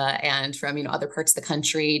 Appalachia and from, other parts of the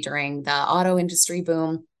country during the auto industry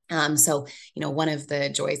boom. So, one of the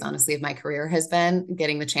joys, honestly, of my career has been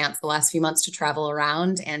getting the chance the last few months to travel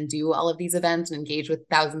around and do all of these events and engage with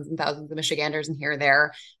thousands and thousands of Michiganders and hear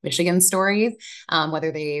their Michigan stories,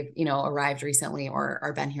 whether they've, arrived recently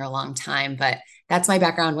or been here a long time. But that's my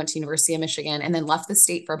background. Went to University of Michigan and then left the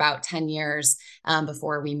state for about 10 years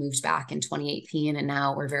before we moved back in 2018. And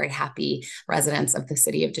now we're very happy residents of the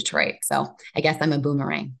city of Detroit. So I guess I'm a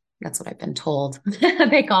boomerang. That's what I've been told.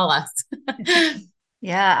 They call us.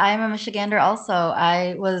 Yeah, I'm a Michigander also.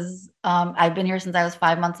 I've been here since I was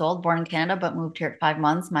 5 months old, born in Canada, but moved here at 5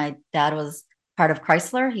 months. My dad was part of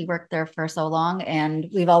Chrysler. He worked there for so long, and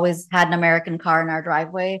we've always had an American car in our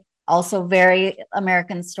driveway. Also very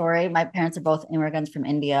American story. My parents are both immigrants from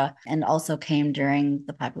India and also came during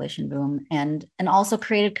the population boom and also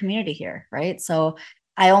created community here, right? So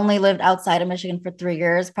I only lived outside of Michigan for 3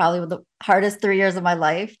 years, probably the hardest 3 years of my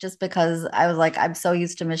life, just because I was I'm so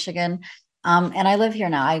used to Michigan. And I live here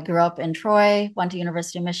now. I grew up in Troy, went to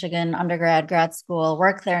University of Michigan, undergrad, grad school,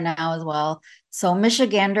 work there now as well. So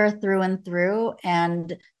Michigander through and through,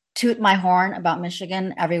 and toot my horn about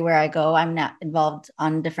Michigan everywhere I go. I'm not involved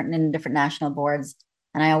in different national boards.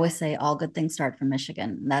 And I always say all good things start from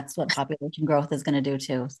Michigan. That's what population growth is going to do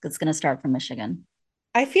too. It's going to start from Michigan.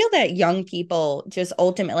 I feel that young people just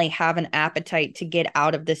ultimately have an appetite to get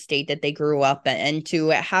out of the state that they grew up in and to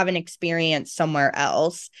have an experience somewhere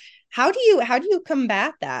else. How do you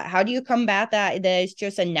combat that? How do you combat that it's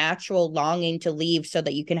just a natural longing to leave so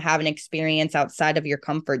that you can have an experience outside of your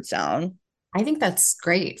comfort zone? I think that's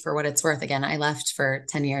great for what it's worth. Again, I left for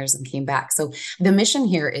 10 years and came back. So the mission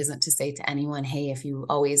here isn't to say to anyone, hey, if you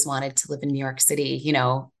always wanted to live in New York City,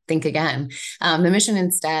 think again. The mission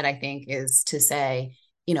instead, I think, is to say,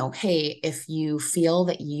 hey, if you feel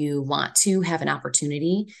that you want to have an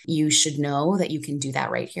opportunity, you should know that you can do that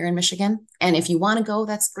right here in Michigan. And if you want to go,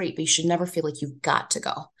 that's great, but you should never feel like you've got to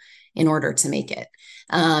go in order to make it.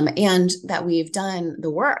 And that we've done the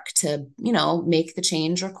work to, make the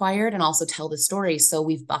change required and also tell the story. So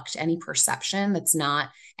we've bucked any perception that's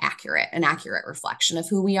not an accurate reflection of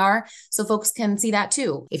who we are. So folks can see that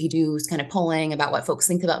too. If you do kind of polling about what folks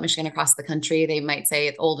think about Michigan across the country, they might say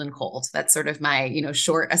it's old and cold. That's sort of my,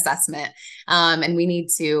 short assessment. And we need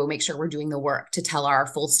to make sure we're doing the work to tell our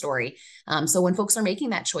full story. So when folks are making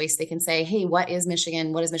that choice, they can say, hey, what is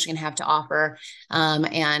Michigan? What does Michigan have to offer?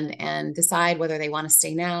 And decide whether they want to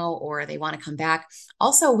stay now or they want to come back.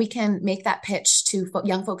 Also, we can make that pitch to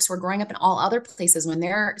young folks who are growing up in all other places when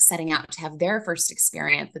they're setting out to have their first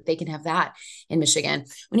experience, that they can have that in Michigan.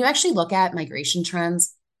 When you actually look at migration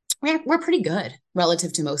trends, we're pretty good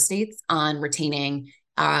relative to most states on retaining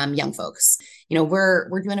young folks.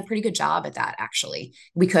 We're doing a pretty good job at that, actually.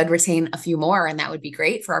 We could retain a few more, and that would be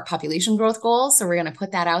great for our population growth goals. So we're going to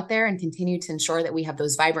put that out there and continue to ensure that we have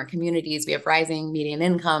those vibrant communities. We have rising median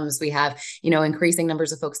incomes. We have, increasing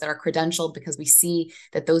numbers of folks that are credentialed, because we see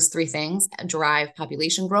that those three things drive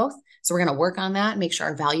population growth. So we're going to work on that and make sure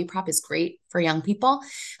our value prop is great for young people.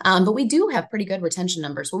 But we do have pretty good retention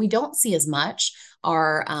numbers. What we don't see as much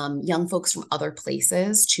are young folks from other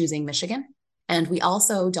places choosing Michigan. And we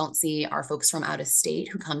also don't see our folks from out of state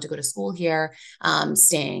who come to go to school here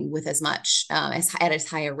staying with as much at as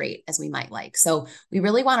high a rate as we might like. So we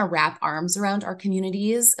really want to wrap arms around our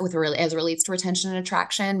communities as it relates to retention and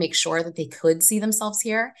attraction, make sure that they could see themselves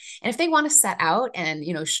here. And if they want to set out and,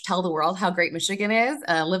 tell the world how great Michigan is,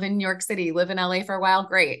 live in New York City, live in LA for a while,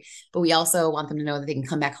 great. But we also want them to know that they can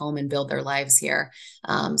come back home and build their lives here.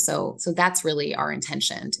 So that's really our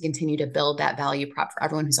intention, to continue to build that value prop for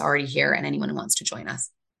everyone who's already here and anyone who wants to join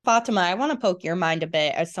us. Fatima, I want to poke your mind a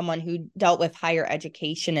bit as someone who dealt with higher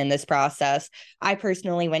education in this process. I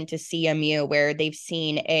personally went to CMU, where they've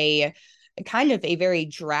seen a kind of a very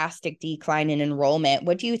drastic decline in enrollment.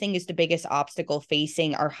 What do you think is the biggest obstacle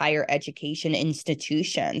facing our higher education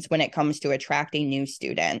institutions when it comes to attracting new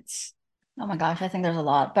students? Oh my gosh, I think there's a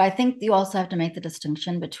lot. But I think you also have to make the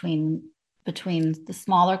distinction between the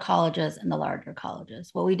smaller colleges and the larger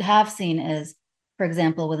colleges. What we have seen is, for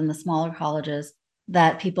example, within the smaller colleges,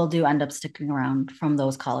 that people do end up sticking around from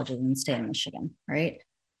those colleges and stay in Michigan, right?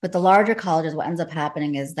 But the larger colleges, what ends up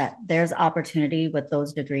happening is that there's opportunity with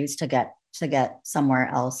those degrees to get somewhere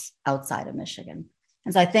else outside of Michigan.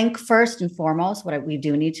 And so I think first and foremost, what we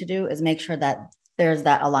do need to do is make sure that there's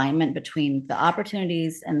that alignment between the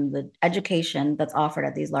opportunities and the education that's offered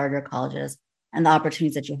at these larger colleges and the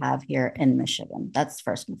opportunities that you have here in Michigan. That's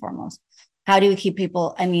first and foremost. How do you keep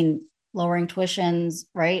people, lowering tuitions,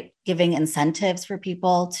 right? Giving incentives for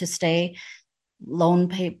people to stay, loan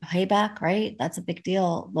payback, right? That's a big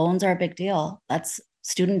deal. Loans are a big deal.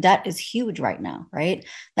 Student debt is huge right now, right?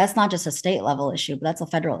 That's not just a state level issue, but that's a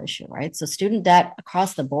federal issue, right? So student debt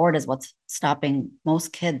across the board is what's stopping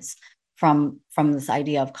most kids from this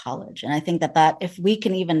idea of college. And I think that if we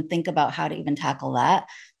can even think about how to even tackle that,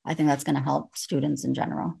 I think that's going to help students in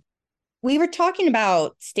general. We were talking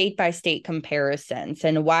about state by state comparisons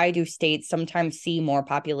and why do states sometimes see more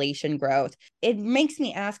population growth. It makes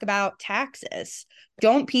me ask about taxes.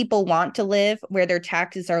 Don't people want to live where their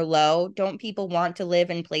taxes are low? Don't people want to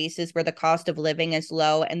live in places where the cost of living is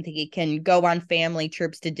low and they can go on family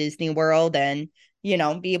trips to Disney World and,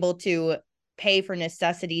 be able to pay for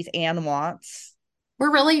necessities and wants?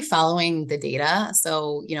 We're really following the data.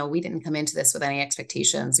 So, we didn't come into this with any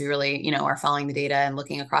expectations. We really, are following the data and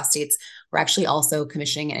looking across states. We're actually also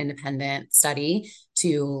commissioning an independent study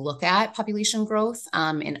to look at population growth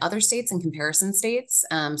in other states and comparison states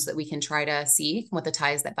so that we can try to see what the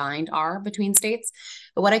ties that bind are between states.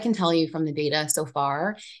 But what I can tell you from the data so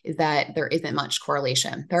far is that there isn't much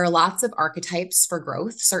correlation. There are lots of archetypes for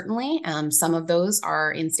growth, certainly. Some of those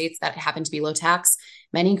are in states that happen to be low tax.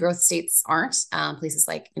 Many growth states aren't, places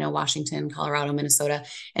like, Washington, Colorado, Minnesota,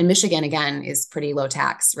 and Michigan, again, is pretty low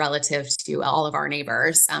tax relative to all of our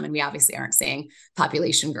neighbors. And we obviously aren't seeing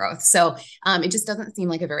population growth. So it just doesn't seem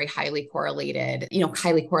like a very highly correlated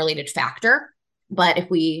factor. But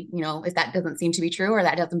if that doesn't seem to be true or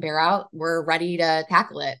that doesn't bear out, we're ready to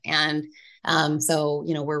tackle it. And so,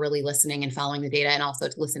 we're really listening and following the data and also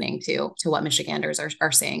listening to what Michiganders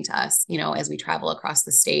are saying to us, as we travel across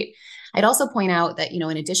the state. I'd also point out that, in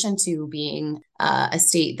addition to being a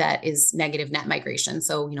state that is negative net migration,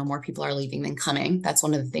 so, more people are leaving than coming, that's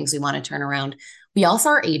one of the things we want to turn around. We also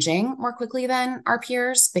are aging more quickly than our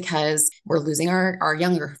peers because we're losing our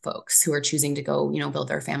younger folks who are choosing to go, build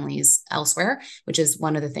their families elsewhere, which is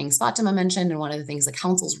one of the things Fatima mentioned and one of the things the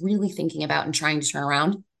council's really thinking about and trying to turn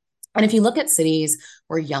around. And if you look at cities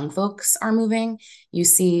where young folks are moving, you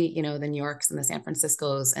see, the New Yorks and the San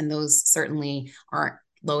Franciscos, and those certainly aren't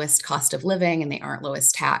lowest cost of living and they aren't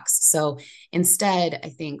lowest tax. So instead, I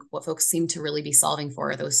think what folks seem to really be solving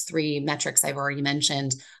for, those three metrics I've already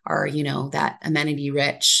mentioned, are, that amenity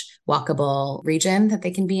rich, walkable region that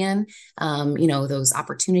they can be in, those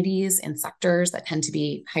opportunities in sectors that tend to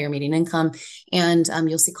be higher median income. And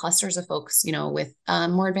you'll see clusters of folks, with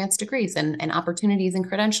more advanced degrees and opportunities in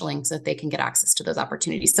credentialing so that they can get access to those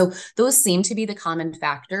opportunities. So those seem to be the common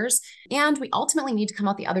factors. And we ultimately need to come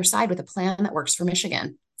out the other side with a plan that works for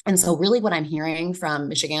Michigan. And so really what I'm hearing from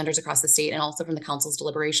Michiganders across the state and also from the council's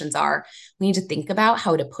deliberations are, we need to think about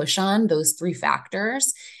how to push on those three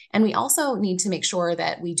factors. And we also need to make sure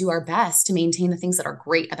that we do our best to maintain the things that are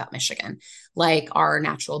great about Michigan, like our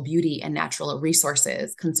natural beauty and natural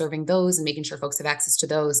resources, conserving those and making sure folks have access to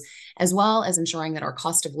those, as well as ensuring that our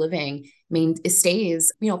cost of living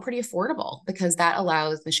stays, pretty affordable, because that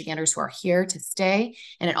allows Michiganders who are here to stay.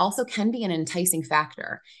 And it also can be an enticing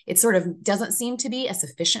factor. It sort of doesn't seem to be a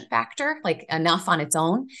sufficient factor, like enough on its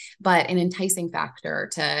own, but an enticing factor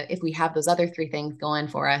to, if we have those other three things going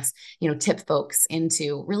for us, tip folks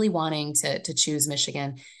into really wanting to choose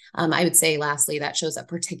Michigan. I would say lastly, that shows up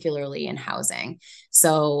particularly in housing.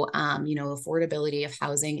 So, affordability of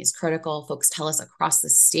housing is critical. Folks tell us across the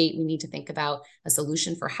state, we need to think about a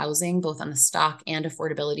solution for housing, both on the stock and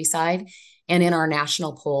affordability side. And in our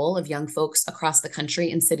national poll of young folks across the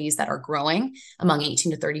country in cities that are growing among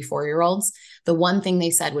 18 to 34-year-olds, the one thing they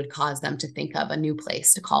said would cause them to think of a new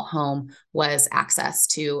place to call home was access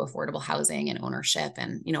to affordable housing and ownership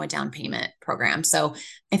and, a down payment program. So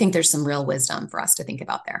I think there's some real wisdom for us to think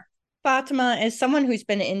about there. Fatima, as someone who's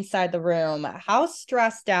been inside the room, how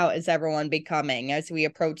stressed out is everyone becoming as we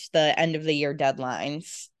approach the end of the year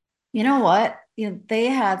deadlines? You know what? They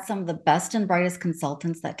had some of the best and brightest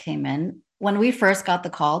consultants that came in. When we first got the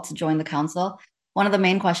call to join the council, one of the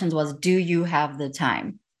main questions was, do you have the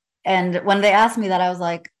time? And when they asked me that, I was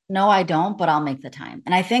like, no, I don't, but I'll make the time.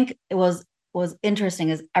 And I think it was interesting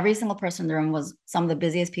is every single person in the room was some of the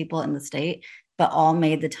busiest people in the state, but all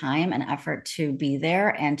made the time and effort to be there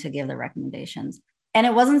and to give their recommendations. And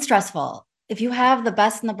it wasn't stressful. If you have the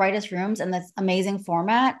best and the brightest rooms and this amazing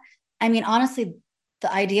format, honestly,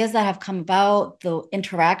 the ideas that have come about, the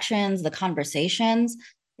interactions, the conversations,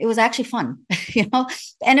 it was actually fun,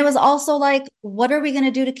 and it was also like, what are we going to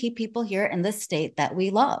do to keep people here in this state that we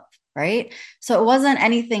love, right? So it wasn't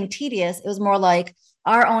anything tedious. It was more like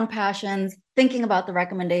our own passions, thinking about the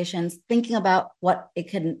recommendations, thinking about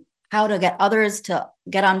how to get others to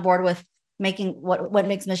get on board with making what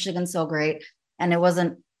makes Michigan so great. And it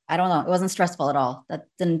wasn't stressful at all. That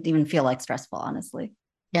didn't even feel like stressful, honestly.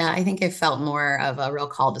 Yeah, I think it felt more of a real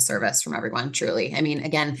call to service from everyone, truly.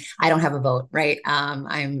 Again, I don't have a vote, right?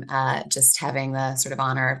 I'm just having the sort of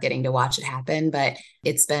honor of getting to watch it happen, but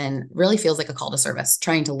really feels like a call to service,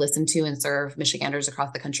 trying to listen to and serve Michiganders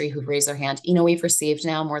across the country who've raised their hand. We've received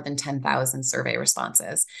now more than 10,000 survey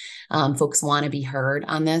responses. Folks want to be heard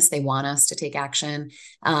on this. They want us to take action.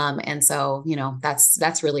 And so,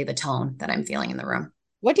 that's really the tone that I'm feeling in the room.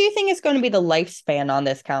 What do you think is going to be the lifespan on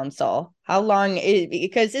this council? How long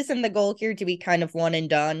because isn't the goal here to be kind of one and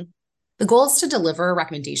done? The goal is to deliver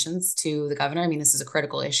recommendations to the governor. This is a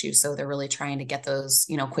critical issue, so they're really trying to get those,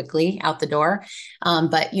 quickly out the door.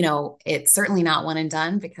 But, it's certainly not one and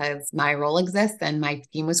done, because my role exists and my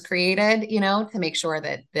team was created, to make sure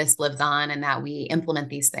that this lives on and that we implement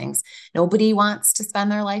these things. Nobody wants to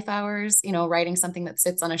spend their life hours, writing something that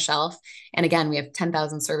sits on a shelf. And again, we have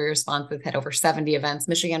 10,000 survey responses, had over 70 events.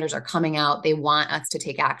 Michiganders are coming out. They want us to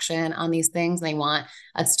take action on these things. They want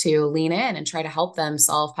us to lean in and try to help them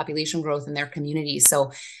solve population growth in their communities.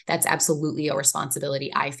 So that's absolutely a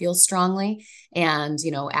responsibility I feel strongly. And,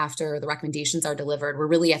 after the recommendations are delivered, we're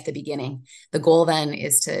really at the beginning. The goal then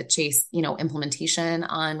is to chase, implementation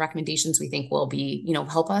on recommendations we think will be,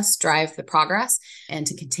 help us drive the progress, and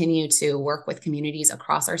to continue to work with communities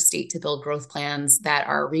across our state to build growth plans that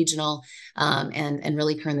are regional, and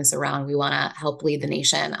really turn this around. We want to help lead the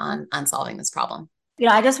nation on solving this problem.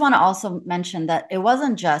 I just want to also mention that it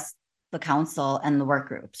wasn't just the council and the work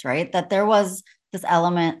groups, right? That there was this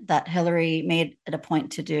element that Hilary made it a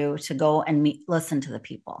point to do, to go and listen to the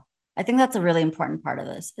people. I think that's a really important part of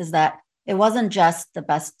this, is that it wasn't just the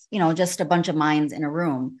best, just a bunch of minds in a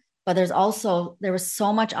room, but there was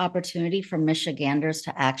so much opportunity for Michiganders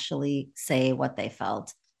to actually say what they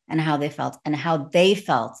felt and how they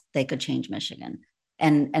felt they could change Michigan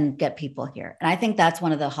and get people here. And I think that's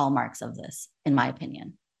one of the hallmarks of this, in my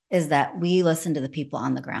opinion, is that we listen to the people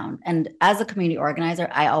on the ground. And as a community organizer,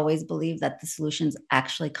 I always believe that the solutions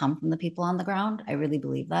actually come from the people on the ground. I really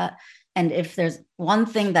believe that. And if there's one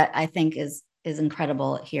thing that I think is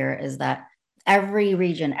incredible here, is that every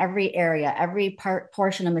region, every area, every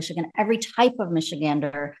portion of Michigan, every type of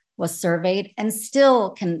Michigander was surveyed and still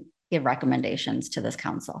can give recommendations to this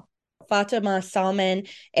council. Fatima Salman,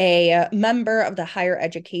 a member of the Higher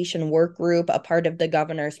Education Work Group, a part of the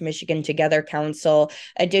Governor's Michigan Together Council.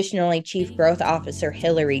 Additionally, Chief Growth Officer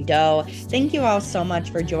Hilary Doe. Thank you all so much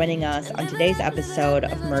for joining us on today's episode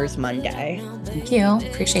of MIRS Monday. Thank you.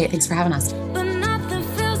 Appreciate it. Thanks for having us.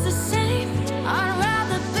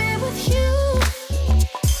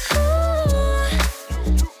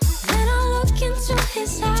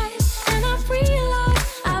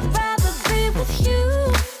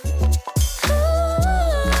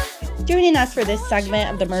 Joining us for this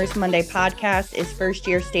segment of the MIRS Monday podcast is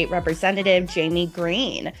first-year state representative Jaime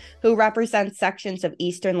Greene, who represents sections of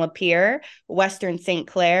Eastern Lapeer, Western St.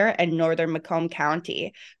 Clair, and Northern Macomb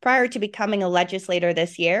County. Prior to becoming a legislator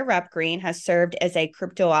this year, Rep. Greene has served as a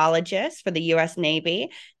cryptologist for the U.S.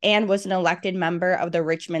 Navy and was an elected member of the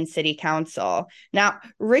Richmond City Council. Now,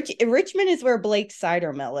 Richmond is where Blake's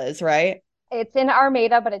cider mill is, right? It's in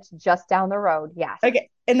Armada, but it's just down the road, yes. Okay,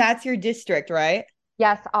 and that's your district, right?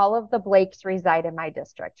 Yes, all of the Blakes reside in my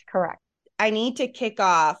district, correct. I need to kick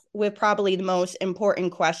off with probably the most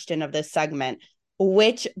important question of this segment.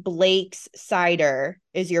 Which Blake's cider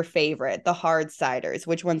is your favorite? The hard ciders,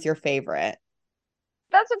 which one's your favorite?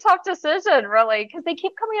 That's a tough decision, really, because they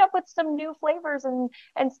keep coming up with some new flavors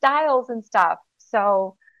and styles and stuff.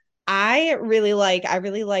 So I really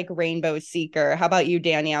like Rainbow Seeker. How about you,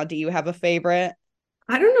 Danielle? Do you have a favorite?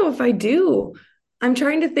 I don't know if I do. I'm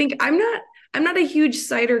trying to think. I'm not a huge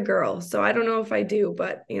cider girl, so I don't know if I do,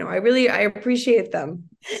 but I appreciate them.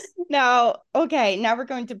 Now we're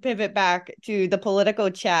going to pivot back to the political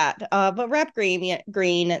chat. But Rep. Greene,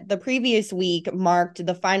 the previous week marked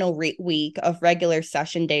the final week of regular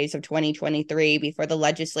session days of 2023 before the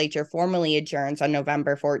legislature formally adjourns on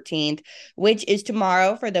November 14th, which is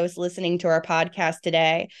tomorrow for those listening to our podcast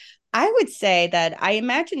today. I would say that I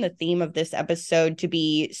imagine the theme of this episode to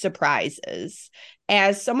be surprises.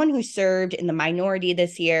 As someone who served in the minority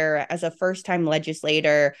this year as a first-time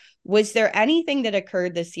legislator, was there anything that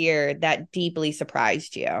occurred this year that deeply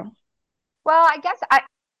surprised you? Well, I guess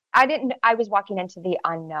I was walking into the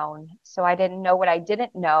unknown, so I didn't know what I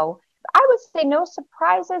didn't know. I would say no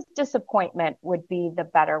surprises. Disappointment would be the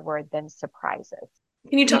better word than surprises.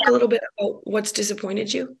 Can you talk a little bit about what's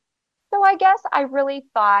disappointed you? So I guess I really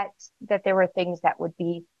thought that there were things that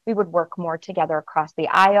we would work more together across the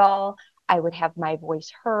aisle. I would have my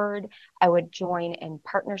voice heard. I would join in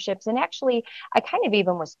partnerships. And actually, I kind of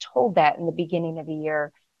even was told that in the beginning of the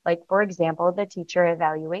year. Like, for example, the teacher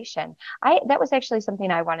evaluation. That was actually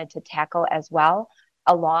something I wanted to tackle as well,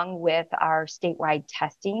 along with our statewide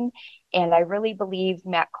testing. And I really believe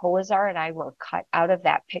Matt Colazar and I were cut out of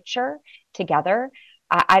that picture together.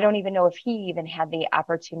 I don't even know if he even had the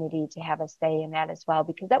opportunity to have a say in that as well,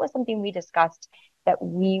 because that was something we discussed that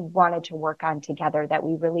we wanted to work on together, that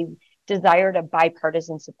we really desired a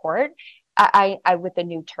bipartisan support. I with the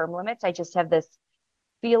new term limits, I just have this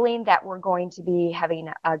feeling that we're going to be having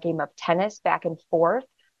a game of tennis back and forth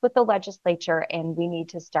with the legislature, and we need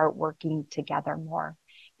to start working together more.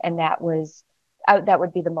 And that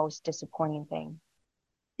would be the most disappointing thing.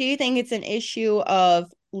 Do you think it's an issue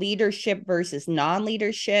of leadership versus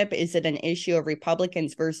non-leadership? Is it an issue of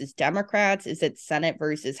Republicans versus Democrats? Is it Senate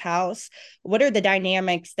versus House? What are the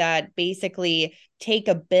dynamics that basically take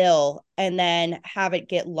a bill and then have it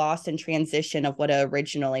get lost in transition of what it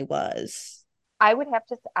originally was? I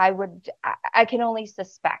can only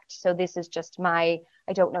suspect. So this is just I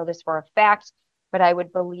don't know this for a fact, but I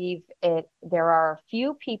would believe there are a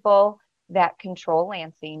few people that control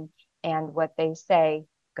Lansing, and what they say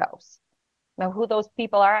goes. Now, who those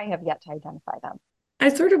people are, I have yet to identify them. I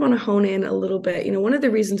sort of want to hone in a little bit. One of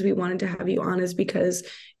the reasons we wanted to have you on is because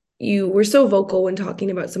you were so vocal when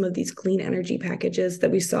talking about some of these clean energy packages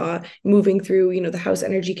that we saw moving through, the House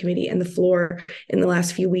Energy Committee and the floor in the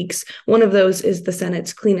last few weeks. One of those is the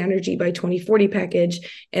Senate's Clean Energy by 2040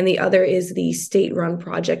 package, and the other is the state-run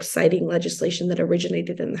project citing legislation that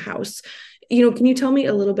originated in the House. Can you tell me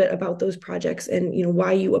a little bit about those projects and,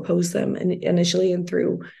 why you opposed them initially and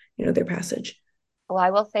through, their passage? Well,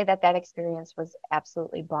 I will say that experience was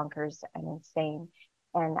absolutely bonkers and insane.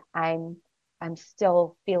 And I'm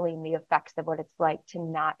still feeling the effects of what it's like to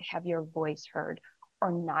not have your voice heard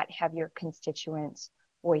or not have your constituents'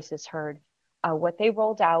 voices heard. What they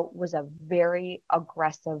rolled out was a very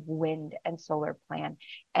aggressive wind and solar plan.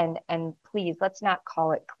 And please, let's not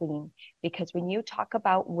call it clean, because when you talk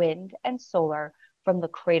about wind and solar, from the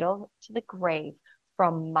cradle to the grave,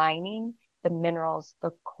 from mining the minerals, the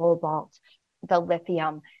cobalt, the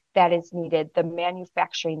lithium that is needed, the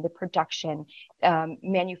manufacturing, the production,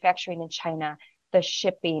 manufacturing in China, the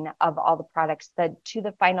shipping of all the products to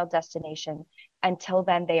the final destination, until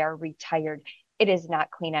then they are retired. It is not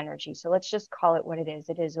clean energy. So let's just call it what it is.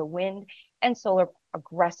 It is a wind and solar,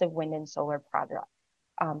 aggressive wind and solar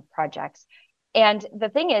projects. And the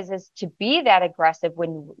thing is to be that aggressive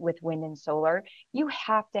with wind and solar, you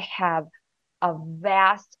have to have a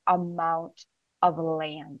vast amount of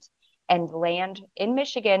land. And land in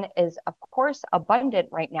Michigan is, of course, abundant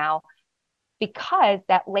right now because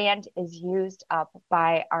that land is used up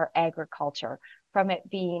by our agriculture, from it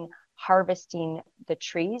being harvesting the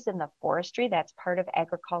trees and the forestry, that's part of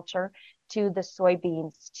agriculture, to the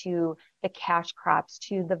soybeans, to the cash crops,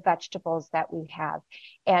 to the vegetables that we have.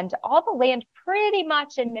 And all the land pretty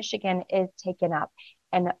much in Michigan is taken up.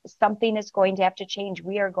 And something is going to have to change.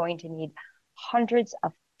 We are going to need hundreds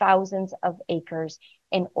of thousands of acres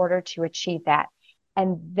in order to achieve that.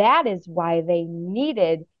 And that is why they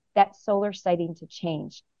needed that solar siting to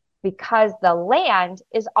change, because the land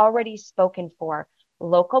is already spoken for.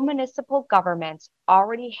 Local municipal governments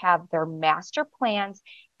already have their master plans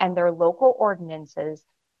and their local ordinances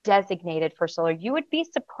designated for solar. You would be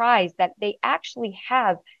surprised that they actually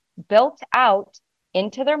have built out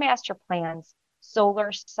into their master plans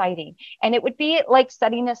solar siting. And it would be like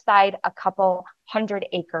setting aside a couple hundred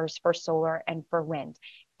acres for solar and for wind.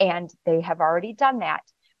 And they have already done that.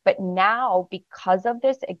 But now, because of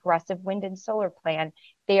this aggressive wind and solar plan,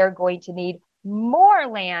 they are going to need more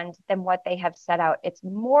land than what they have set out. It's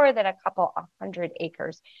more than a couple of hundred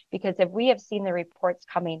acres, because if we have seen the reports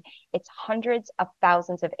coming, it's hundreds of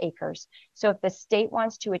thousands of acres. So if the state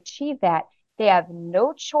wants to achieve that, they have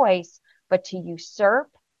no choice but to usurp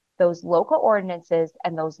those local ordinances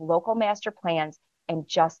and those local master plans and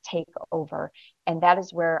just take over. And that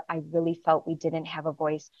is where I really felt we didn't have a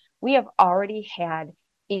voice. We have already had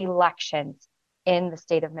elections in the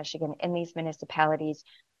state of Michigan, in these municipalities,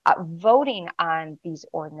 voting on these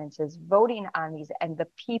ordinances, voting on these, and the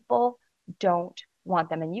people don't want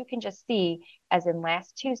them. And you can just see, as in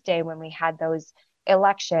last Tuesday when we had those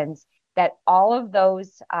elections, that all of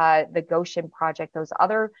those, the Goshen project, those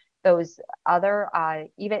other,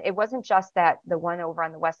 even, it wasn't just that the one over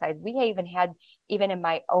on the west side, we even had, even in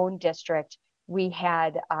my own district, we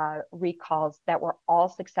had recalls that were all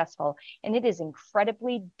successful. And it is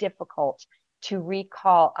incredibly difficult to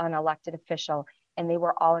recall an elected official, and they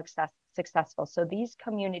were all successful. So these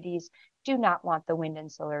communities do not want the wind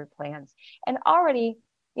and solar plans. And already,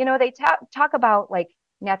 you know, they talk about like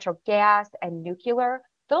natural gas and nuclear.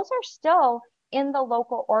 Those are still in the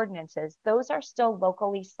local ordinances. Those are still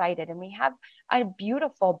locally cited. And we have a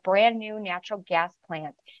beautiful brand new natural gas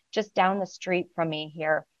plant just down the street from me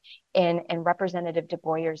here in Representative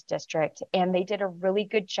DeBoyer's district. And they did a really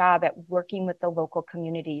good job at working with the local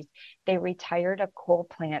communities. They retired a coal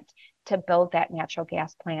plant to build that natural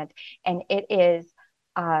gas plant. And it is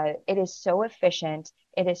so efficient,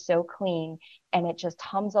 it is so clean, and it just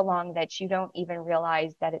hums along that you don't even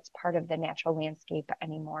realize that it's part of the natural landscape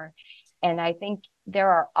anymore. And I think there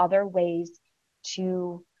are other ways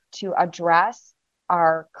to address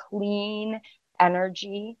our clean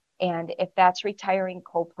energy. And if that's retiring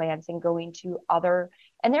coal plants and going to other,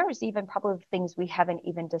 and there's even probably things we haven't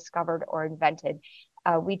even discovered or invented.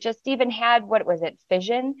 We just even had, what was it?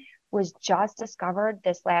 Fission was just discovered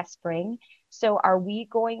this last spring. So are we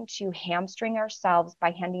going to hamstring ourselves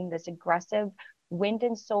by handing this aggressive wind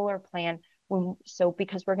and solar plan?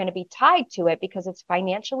 Because we're going to be tied to it, because it's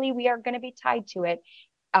financially, we are going to be tied to it.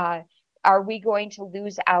 Are we going to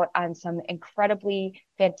lose out on some incredibly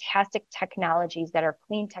fantastic technologies that are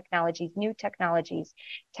clean technologies, new technologies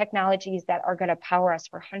that are going to power us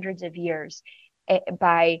for hundreds of years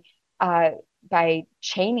by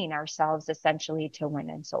chaining ourselves essentially to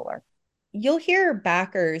wind and solar? You'll hear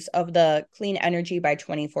backers of the Clean Energy by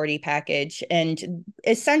 2040 package and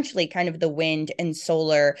essentially kind of the wind and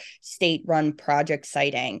solar state-run project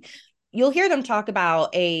siting. You'll hear them talk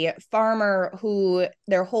about a farmer who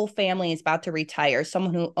their whole family is about to retire,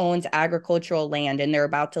 someone who owns agricultural land and they're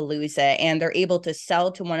about to lose it, and they're able to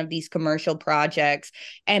sell to one of these commercial projects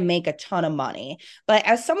and make a ton of money. But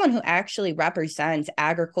as someone who actually represents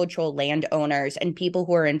agricultural landowners and people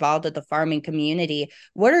who are involved with the farming community,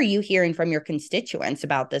 what are you hearing from your constituents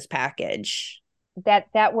about this package?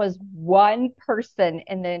 That was one person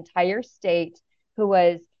in the entire state who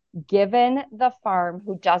was given the farm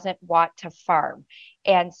who doesn't want to farm.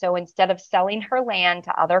 And so instead of selling her land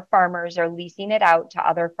to other farmers or leasing it out to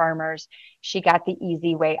other farmers, she got the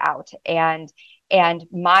easy way out. And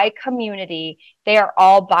my community, they are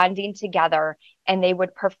all bonding together, and they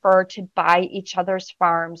would prefer to buy each other's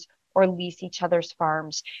farms or lease each other's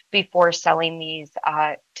farms before selling these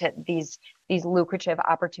lucrative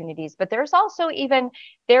opportunities. But there's also even,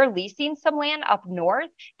 they're leasing some land up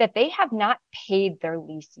north that they have not paid their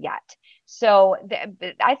lease yet. So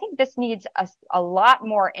I think this needs a lot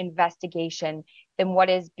more investigation than what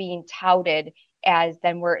is being touted as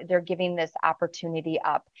they're giving this opportunity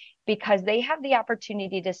up, because they have the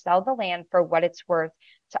opportunity to sell the land for what it's worth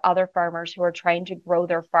to other farmers who are trying to grow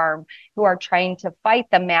their farm, who are trying to fight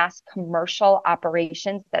the mass commercial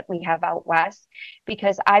operations that we have out west.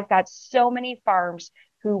 Because I've got so many farms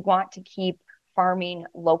who want to keep farming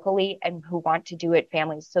locally and who want to do it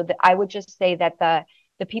families. So I would just say that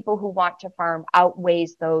the people who want to farm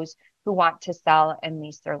outweighs those who want to sell and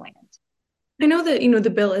lease their land. I know that, the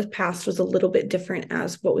bill if passed was a little bit different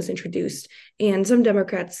as what was introduced. And some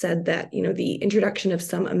Democrats said that, the introduction of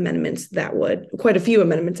some amendments quite a few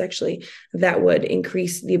amendments actually, that would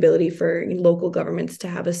increase the ability for local governments to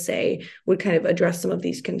have a say, would kind of address some of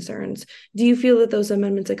these concerns. Do you feel that those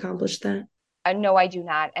amendments accomplished that? No, I do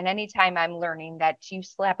not. And anytime I'm learning that you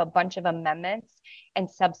slap a bunch of amendments and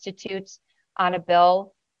substitutes on a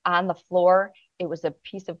bill on the floor, it was a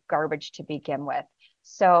piece of garbage to begin with.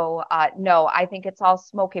 So no, I think it's all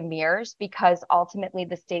smoke and mirrors, because ultimately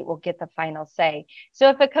the state will get the final say. So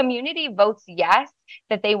if a community votes yes,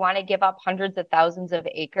 that they want to give up hundreds of thousands of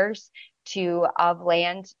acres of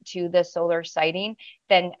land to the solar siting,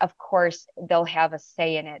 then of course they'll have a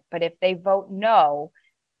say in it. But if they vote no,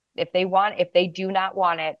 if they do not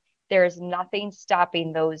want it, there's nothing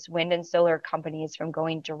stopping those wind and solar companies from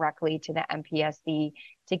going directly to the MPSC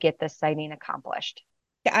to get the siting accomplished.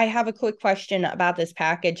 I have a quick question about this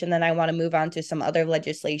package, and then I want to move on to some other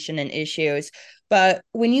legislation and issues. But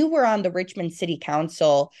when you were on the Richmond City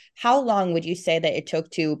Council, how long would you say that it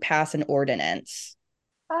took to pass an ordinance?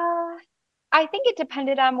 I think it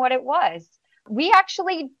depended on what it was. We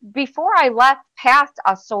actually, before I left, passed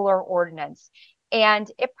a solar ordinance, and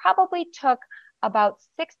it probably took about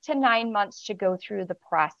 6 to 9 months to go through the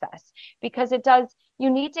process, because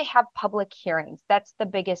you need to have public hearings. That's the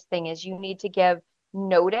biggest thing, is you need to give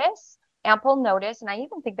ample notice, and I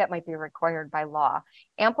even think that might be required by law,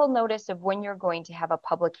 ample notice of when you're going to have a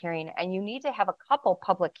public hearing. And you need to have a couple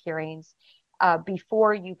public hearings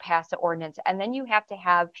before you pass the ordinance. And then you have to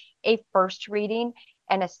have a first reading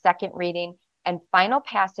and a second reading and final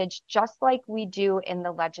passage, just like we do in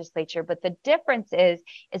the legislature. But the difference is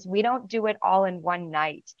we don't do it all in one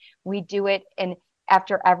night. We do it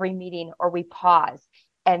after every meeting, or we pause.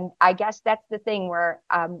 And I guess that's the thing where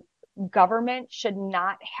government should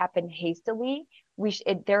not happen hastily.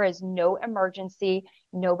 There is no emergency.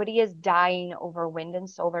 Nobody is dying over wind and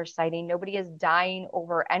solar siting. Nobody is dying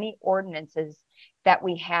over any ordinances that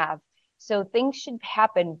we have. So things should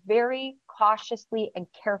happen very cautiously and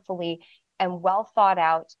carefully and well thought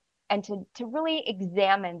out, and to really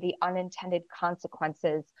examine the unintended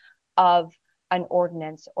consequences of an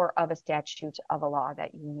ordinance or of a statute of a law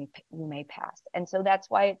that you may pass. And so that's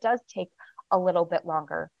why it does take a little bit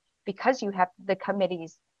longer, because you have the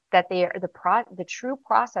committees that they are the true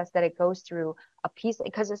process that it goes through a piece,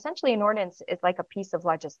 because essentially an ordinance is like a piece of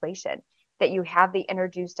legislation, that you have the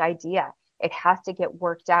introduced idea. It has to get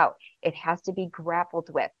worked out. It has to be grappled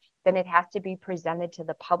with. Then it has to be presented to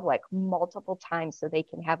the public multiple times so they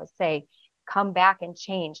can have a say, come back and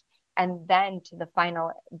change, and then to the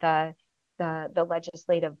final, the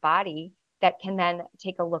legislative body that can then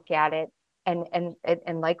take a look at it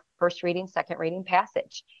and like first reading, second reading,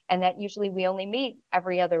 passage. And that usually we only meet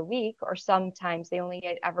every other week, or sometimes they only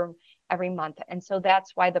get every month. And so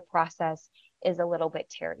that's why the process is a little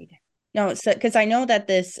bit tarried. No, so because I know that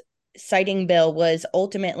this siting bill was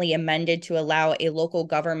ultimately amended to allow a local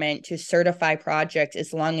government to certify projects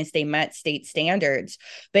as long as they met state standards.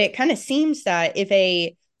 But it kind of seems that if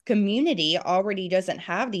a community already doesn't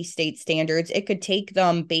have these state standards, it could take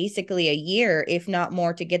them basically a year, if not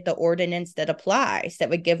more, to get the ordinance that applies, that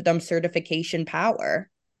would give them certification power.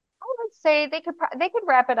 I would say they could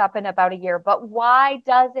wrap it up in about a year, but why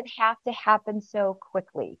does it have to happen so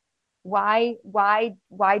quickly? Why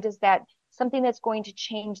does that, something that's going to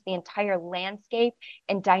change the entire landscape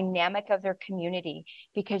and dynamic of their community?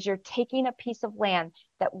 Because you're taking a piece of land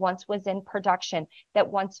that once was in production, that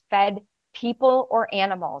once fed people or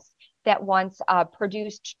animals, that once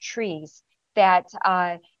produced trees, that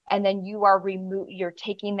and then you're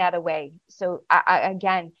taking that away. So I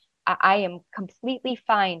am completely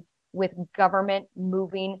fine with government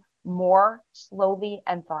moving more slowly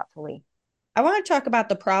and thoughtfully. I want to talk about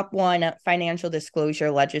the Prop 1 financial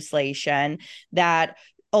disclosure legislation that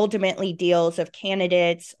ultimately deals with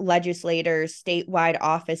candidates, legislators, statewide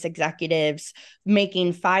office executives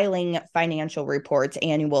filing financial reports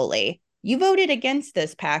annually. You voted against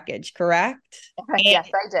this package, correct? Yes,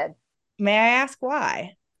 I did. May I ask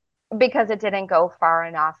why? Because it didn't go far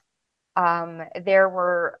enough. There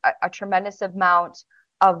were a tremendous amount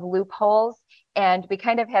of loopholes, and we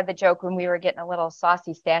kind of had the joke when we were getting a little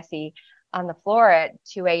saucy sassy on the floor at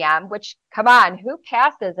 2 a.m., which, come on, who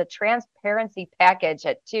passes a transparency package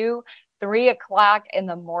at 3 o'clock in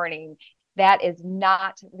the morning? That is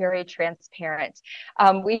not very transparent.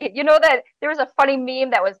 That there was a funny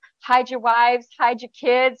meme that was hide your wives, hide your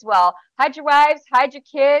kids. Well, hide your wives, hide your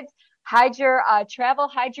kids, hide your travel,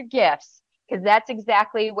 hide your gifts. because that's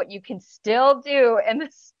exactly what you can still do in the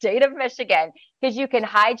state of Michigan, because you can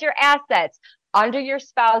hide your assets under your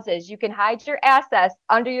spouses. You can hide your assets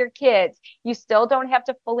under your kids. You still don't have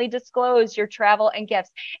to fully disclose your travel and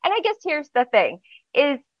gifts. And I guess here's the thing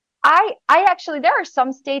is I actually, there are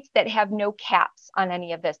some states that have no caps on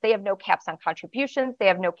any of this. They have no caps on contributions. They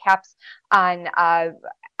have no caps on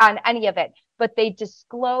any of it, but they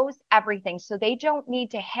disclose everything. So they don't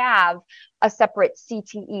need to have a separate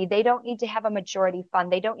CTE. They don't need to have a majority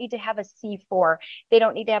fund. They don't need to have a C4. They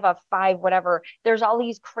don't need to have a 5, whatever. There's all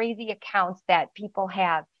these crazy accounts that people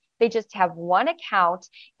have. They just have one account,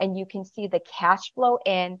 and you can see the cash flow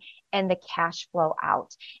in and the cash flow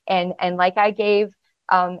out. And like I gave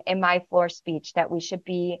in my floor speech, that we should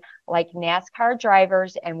be like NASCAR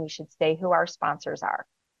drivers and we should say who our sponsors are.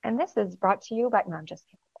 And this is brought to you by, no, I'm just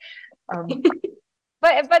kidding.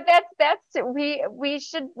 But that's we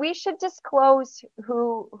should disclose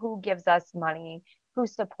who gives us money, who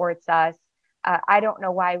supports us. I don't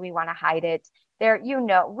know why we want to hide it. There,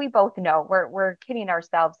 we both know we're kidding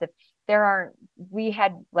ourselves if there aren't. We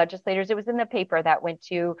had legislators. It was in the paper that went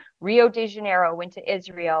to Rio de Janeiro, went to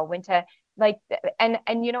Israel, went to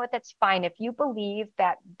and you know what? That's fine if you believe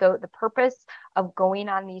that the purpose of going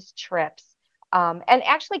on these trips. And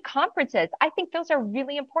actually conferences, I think those are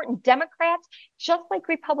really important. Democrats, just like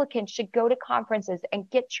Republicans, should go to conferences and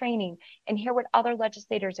get training and hear what other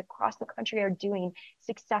legislators across the country are doing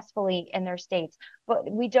successfully in their states. But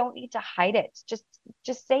we don't need to hide it.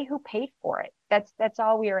 Just say who paid for it. That's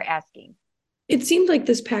all we are asking. It seemed like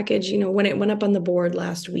this package, when it went up on the board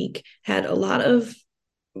last week, had a lot of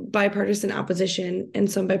bipartisan opposition and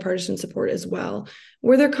some bipartisan support as well.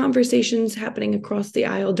 Were there conversations happening across the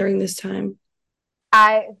aisle during this time?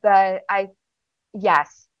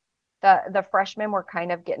 Yes, the freshmen were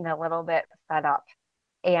kind of getting a little bit fed up,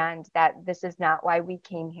 and that this is not why we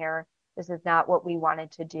came here. This is not what we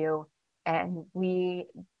wanted to do. And we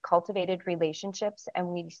cultivated relationships, and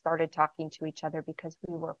we started talking to each other because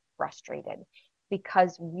we were frustrated,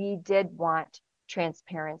 because we did want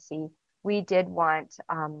transparency. We did want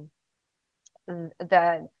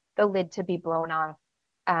the lid to be blown off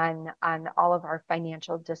on all of our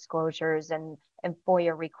financial disclosures and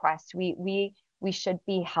FOIA requests. We should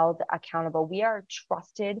be held accountable. We are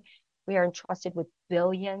entrusted with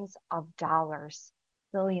billions of dollars.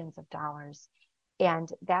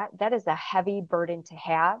 And that is a heavy burden to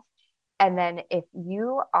have. And then if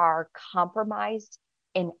you are compromised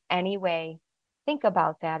in any way, think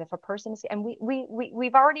about that. If a person is, and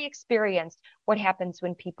we've already experienced what happens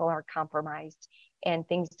when people are compromised and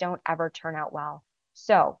things don't ever turn out well.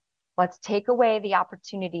 So let's take away the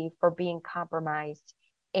opportunity for being compromised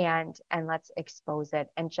and let's expose it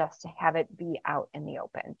and just have it be out in the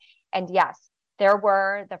open. And yes, there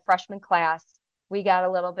were the freshman class. We got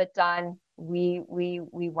a little bit done. We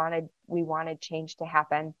wanted change to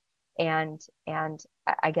happen. And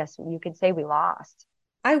I guess you could say we lost.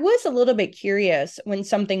 I was a little bit curious when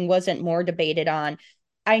something wasn't more debated on.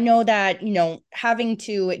 I know that, having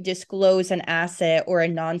to disclose an asset or a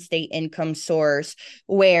non-state income source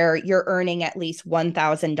where you're earning at least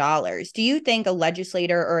 $1,000. Do you think a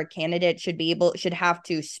legislator or a candidate should have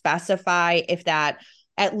to specify if that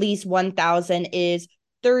at least 1,000 is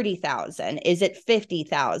 30,000? Is it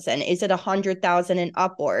 50,000? Is it 100,000 and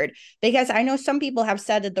upward? Because I know some people have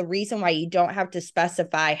said that the reason why you don't have to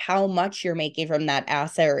specify how much you're making from that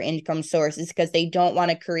asset or income source is because they don't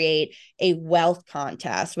want to create a wealth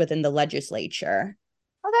contest within the legislature.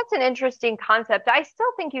 Well, that's an interesting concept. I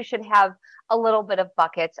still think you should have a little bit of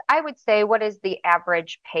buckets. I would say, what is the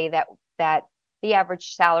average pay that the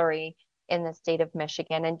average salary in the state of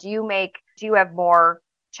Michigan? And do you have more?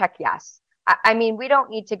 Check yes. I mean, we don't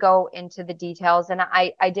need to go into the details. And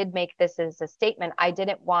I did make this as a statement. I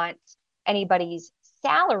didn't want anybody's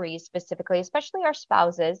salary specifically, especially our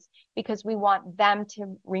spouses, because we want them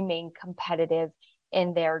to remain competitive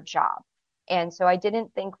in their job. And so I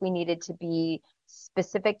didn't think we needed to be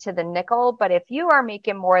specific to the nickel. But if you are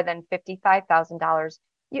making more than $55,000,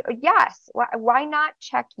 yes, why not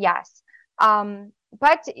check yes?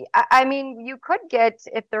 But I mean, you could get,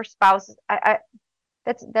 if their spouse,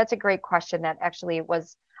 that's a great question. That actually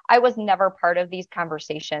I was never part of these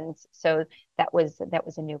conversations. So that was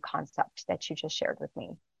a new concept that you just shared with me.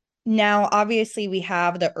 Now, obviously, we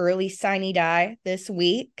have the early sine die this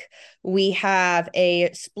week. We have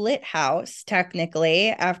a split house, technically,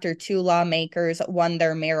 after 2 lawmakers won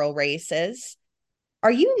their mayoral races.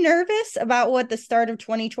 Are you nervous about what the start of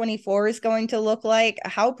 2024 is going to look like?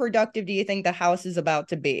 How productive do you think the House is about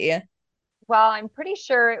to be? Well, I'm pretty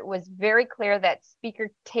sure it was very clear that Speaker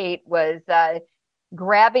Tate was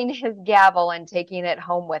grabbing his gavel and taking it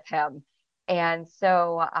home with him. And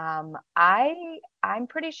so I'm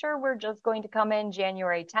pretty sure we're just going to come in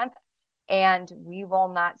January 10th, and we will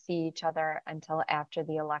not see each other until after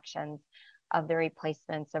the elections of the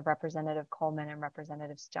replacements of Representative Coleman and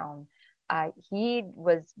Representative Stone. He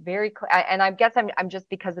was very clear, and I guess I'm just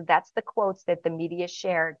because that's the quotes that the media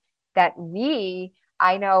shared, that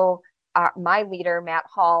I know my leader, Matt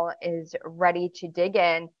Hall, is ready to dig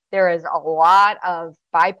in. There is a lot of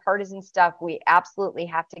bipartisan stuff we absolutely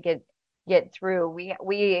have to get through.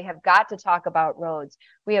 We have got to talk about roads.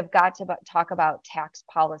 We have got to talk about tax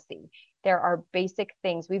policy. There are basic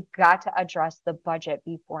things. We've got to address the budget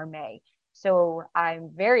before May. So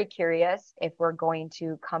I'm very curious if we're going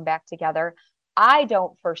to come back together. I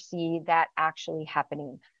don't foresee that actually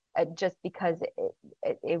happening, just because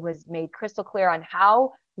it was made crystal clear on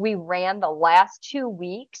how we ran the last 2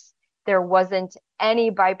 weeks. There wasn't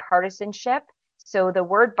any bipartisanship. So the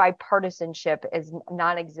word bipartisanship is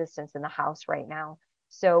non-existent in the House right now.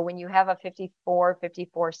 So when you have a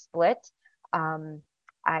 54-54 split,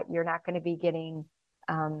 you're not going to be getting,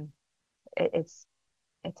 it's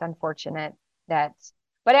unfortunate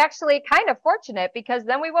but actually kind of fortunate, because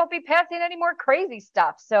then we won't be passing any more crazy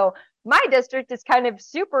stuff. So my district is kind of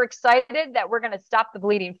super excited that we're going to stop the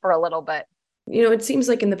bleeding for a little bit. It seems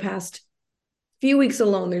like in the past few weeks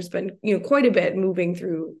alone, there's been, quite a bit moving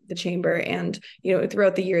through the chamber, and,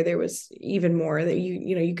 throughout the year, there was even more that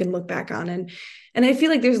you can look back on. And I feel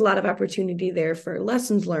like there's a lot of opportunity there for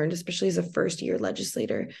lessons learned, especially as a first year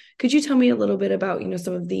legislator. Could you tell me a little bit about,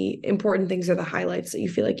 some of the important things or the highlights that you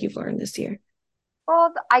feel like you've learned this year?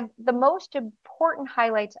 Well, the most important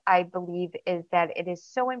highlight, I believe, is that it is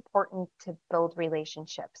so important to build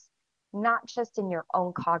relationships, not just in your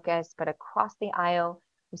own caucus, but across the aisle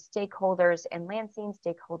with stakeholders and Lansing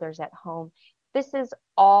stakeholders at home. This is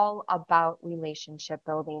all about relationship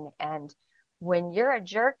building. And when you're a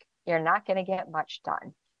jerk, you're not going to get much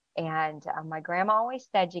done. And my grandma always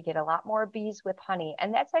said you get a lot more bees with honey.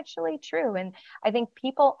 And that's actually true. And I think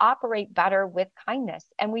people operate better with kindness,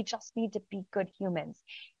 and we just need to be good humans.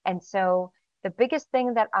 And so the biggest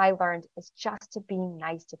thing that I learned is just to be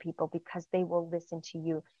nice to people, because they will listen to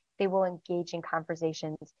you. They will engage in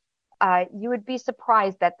conversations. You would be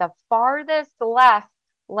surprised that the farthest left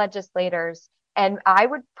legislators, and I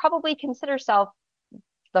would probably consider self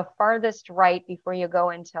the farthest right before you go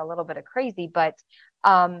into a little bit of crazy, but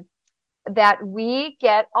that we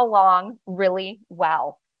get along really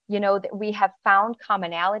well. That we have found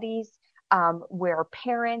commonalities. We're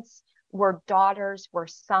parents, we're daughters, we're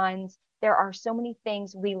sons. There are so many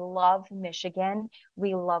things. We love Michigan.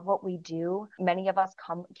 We love what we do. Many of us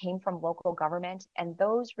came from local government, and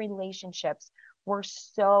those relationships were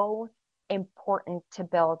so important to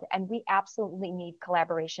build. And we absolutely need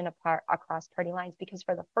collaboration across party lines, because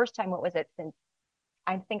for the first time, since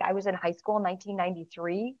I think I was in high school in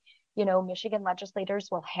 1993, Michigan legislators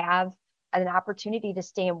will have an opportunity to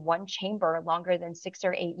stay in one chamber longer than 6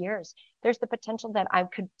 or 8 years. There's the potential that I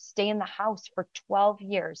could stay in the House for 12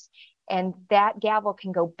 years, and that gavel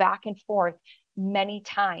can go back and forth many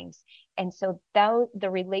times. And so the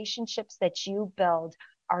relationships that you build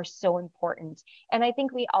are so important. And I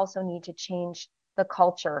think we also need to change the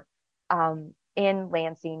culture in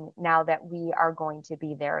Lansing now that we are going to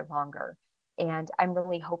be there longer. And I'm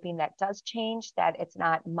really hoping that does change, that it's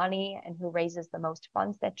not money and who raises the most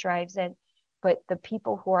funds that drives it, but the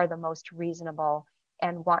people who are the most reasonable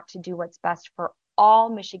and want to do what's best for all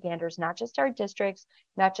Michiganders, not just our districts,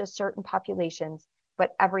 not just certain populations,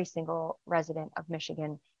 but every single resident of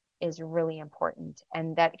Michigan is really important.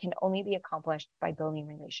 And that can only be accomplished by building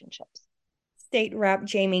relationships. State Rep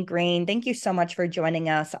Jaime Greene, thank you so much for joining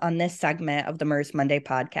us on this segment of the MIRS Monday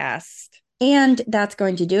podcast. And that's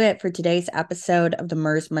going to do it for today's episode of the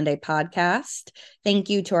MIRS Monday podcast. Thank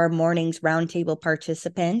you to our morning's roundtable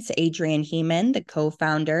participants, Adrian, Hemond, the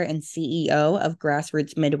co-founder and CEO of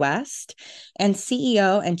Grassroots Midwest, and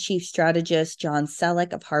CEO and Chief Strategist John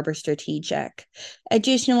Sellek of Harbor Strategic.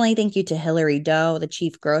 Additionally, thank you to Hilary Doe, the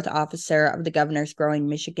Chief Growth Officer of the Governor's Growing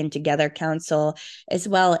Michigan Together Council, as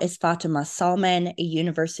well as Fatima Salman, a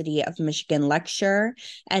University of Michigan lecturer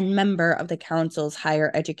and member of the Council's Higher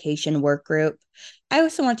Education Work Group. I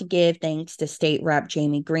also want to give thanks to State Rep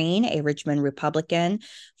Jaime Greene, a Richmond Republican,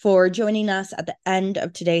 for joining us at the end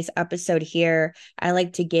of today's episode here. I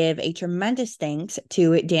like to give a tremendous thanks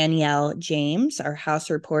to Danielle James, our House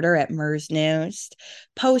reporter at MIRS News.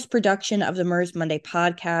 Post-production of the MIRS Monday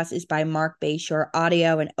podcast is by Mark Bayshore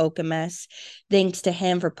Audio and Okemos. Thanks to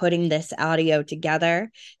him for putting this audio together.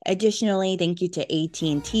 Additionally, thank you to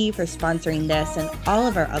AT&T for sponsoring this and all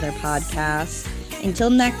of our other podcasts.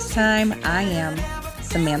 Until next time, I am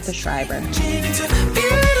Samantha Shriber.